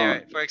you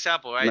say, for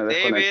example, right,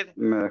 David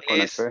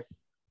is, so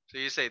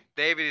you say,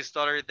 David is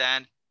taller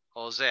than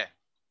Jose.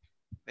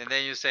 And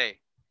then you say,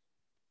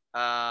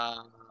 but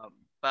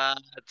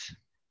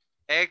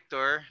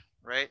Hector,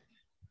 right?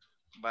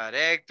 But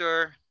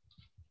Hector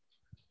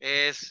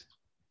is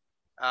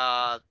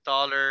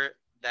taller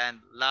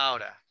than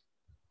Laura.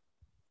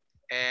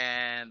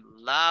 And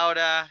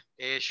Laura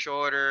is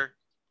shorter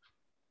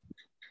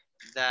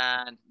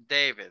than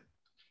David.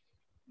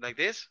 Like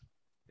this?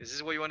 Is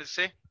this what you want to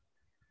say?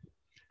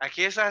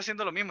 Aquí estás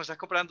haciendo lo mismo, estás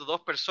comparando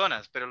dos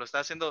personas, pero lo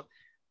estás haciendo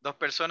dos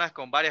personas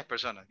con varias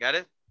personas. ¿Got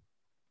it?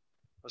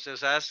 O sea,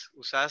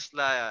 usas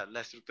la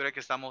estructura que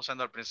estamos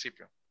usando al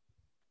principio.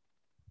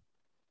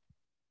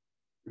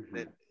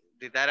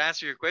 Did that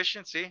answer your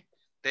question? See?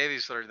 David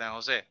is taller than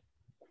Jose.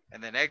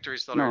 And then Hector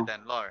is taller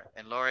than Laura.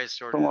 And Laura is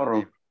shorter than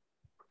David.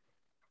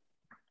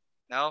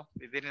 No?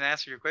 It didn't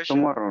answer your question?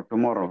 Tomorrow.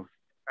 All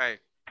right.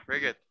 Very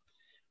good.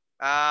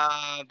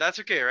 That's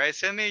okay, right?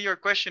 Send me your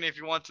question if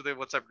you want to the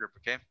WhatsApp group,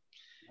 okay?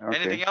 Okay.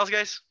 Anything else,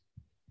 guys?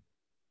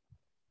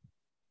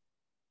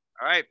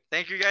 All right.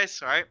 Thank you, guys.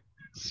 All right.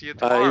 See you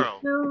tomorrow.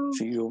 No.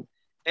 See you.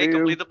 Hey, See you.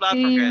 complete the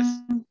platform, guys.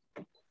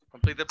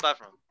 Complete the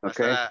platform.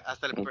 Okay.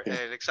 Hasta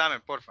el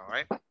examen, por favor. All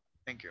right.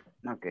 Thank you.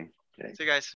 Okay. See you guys.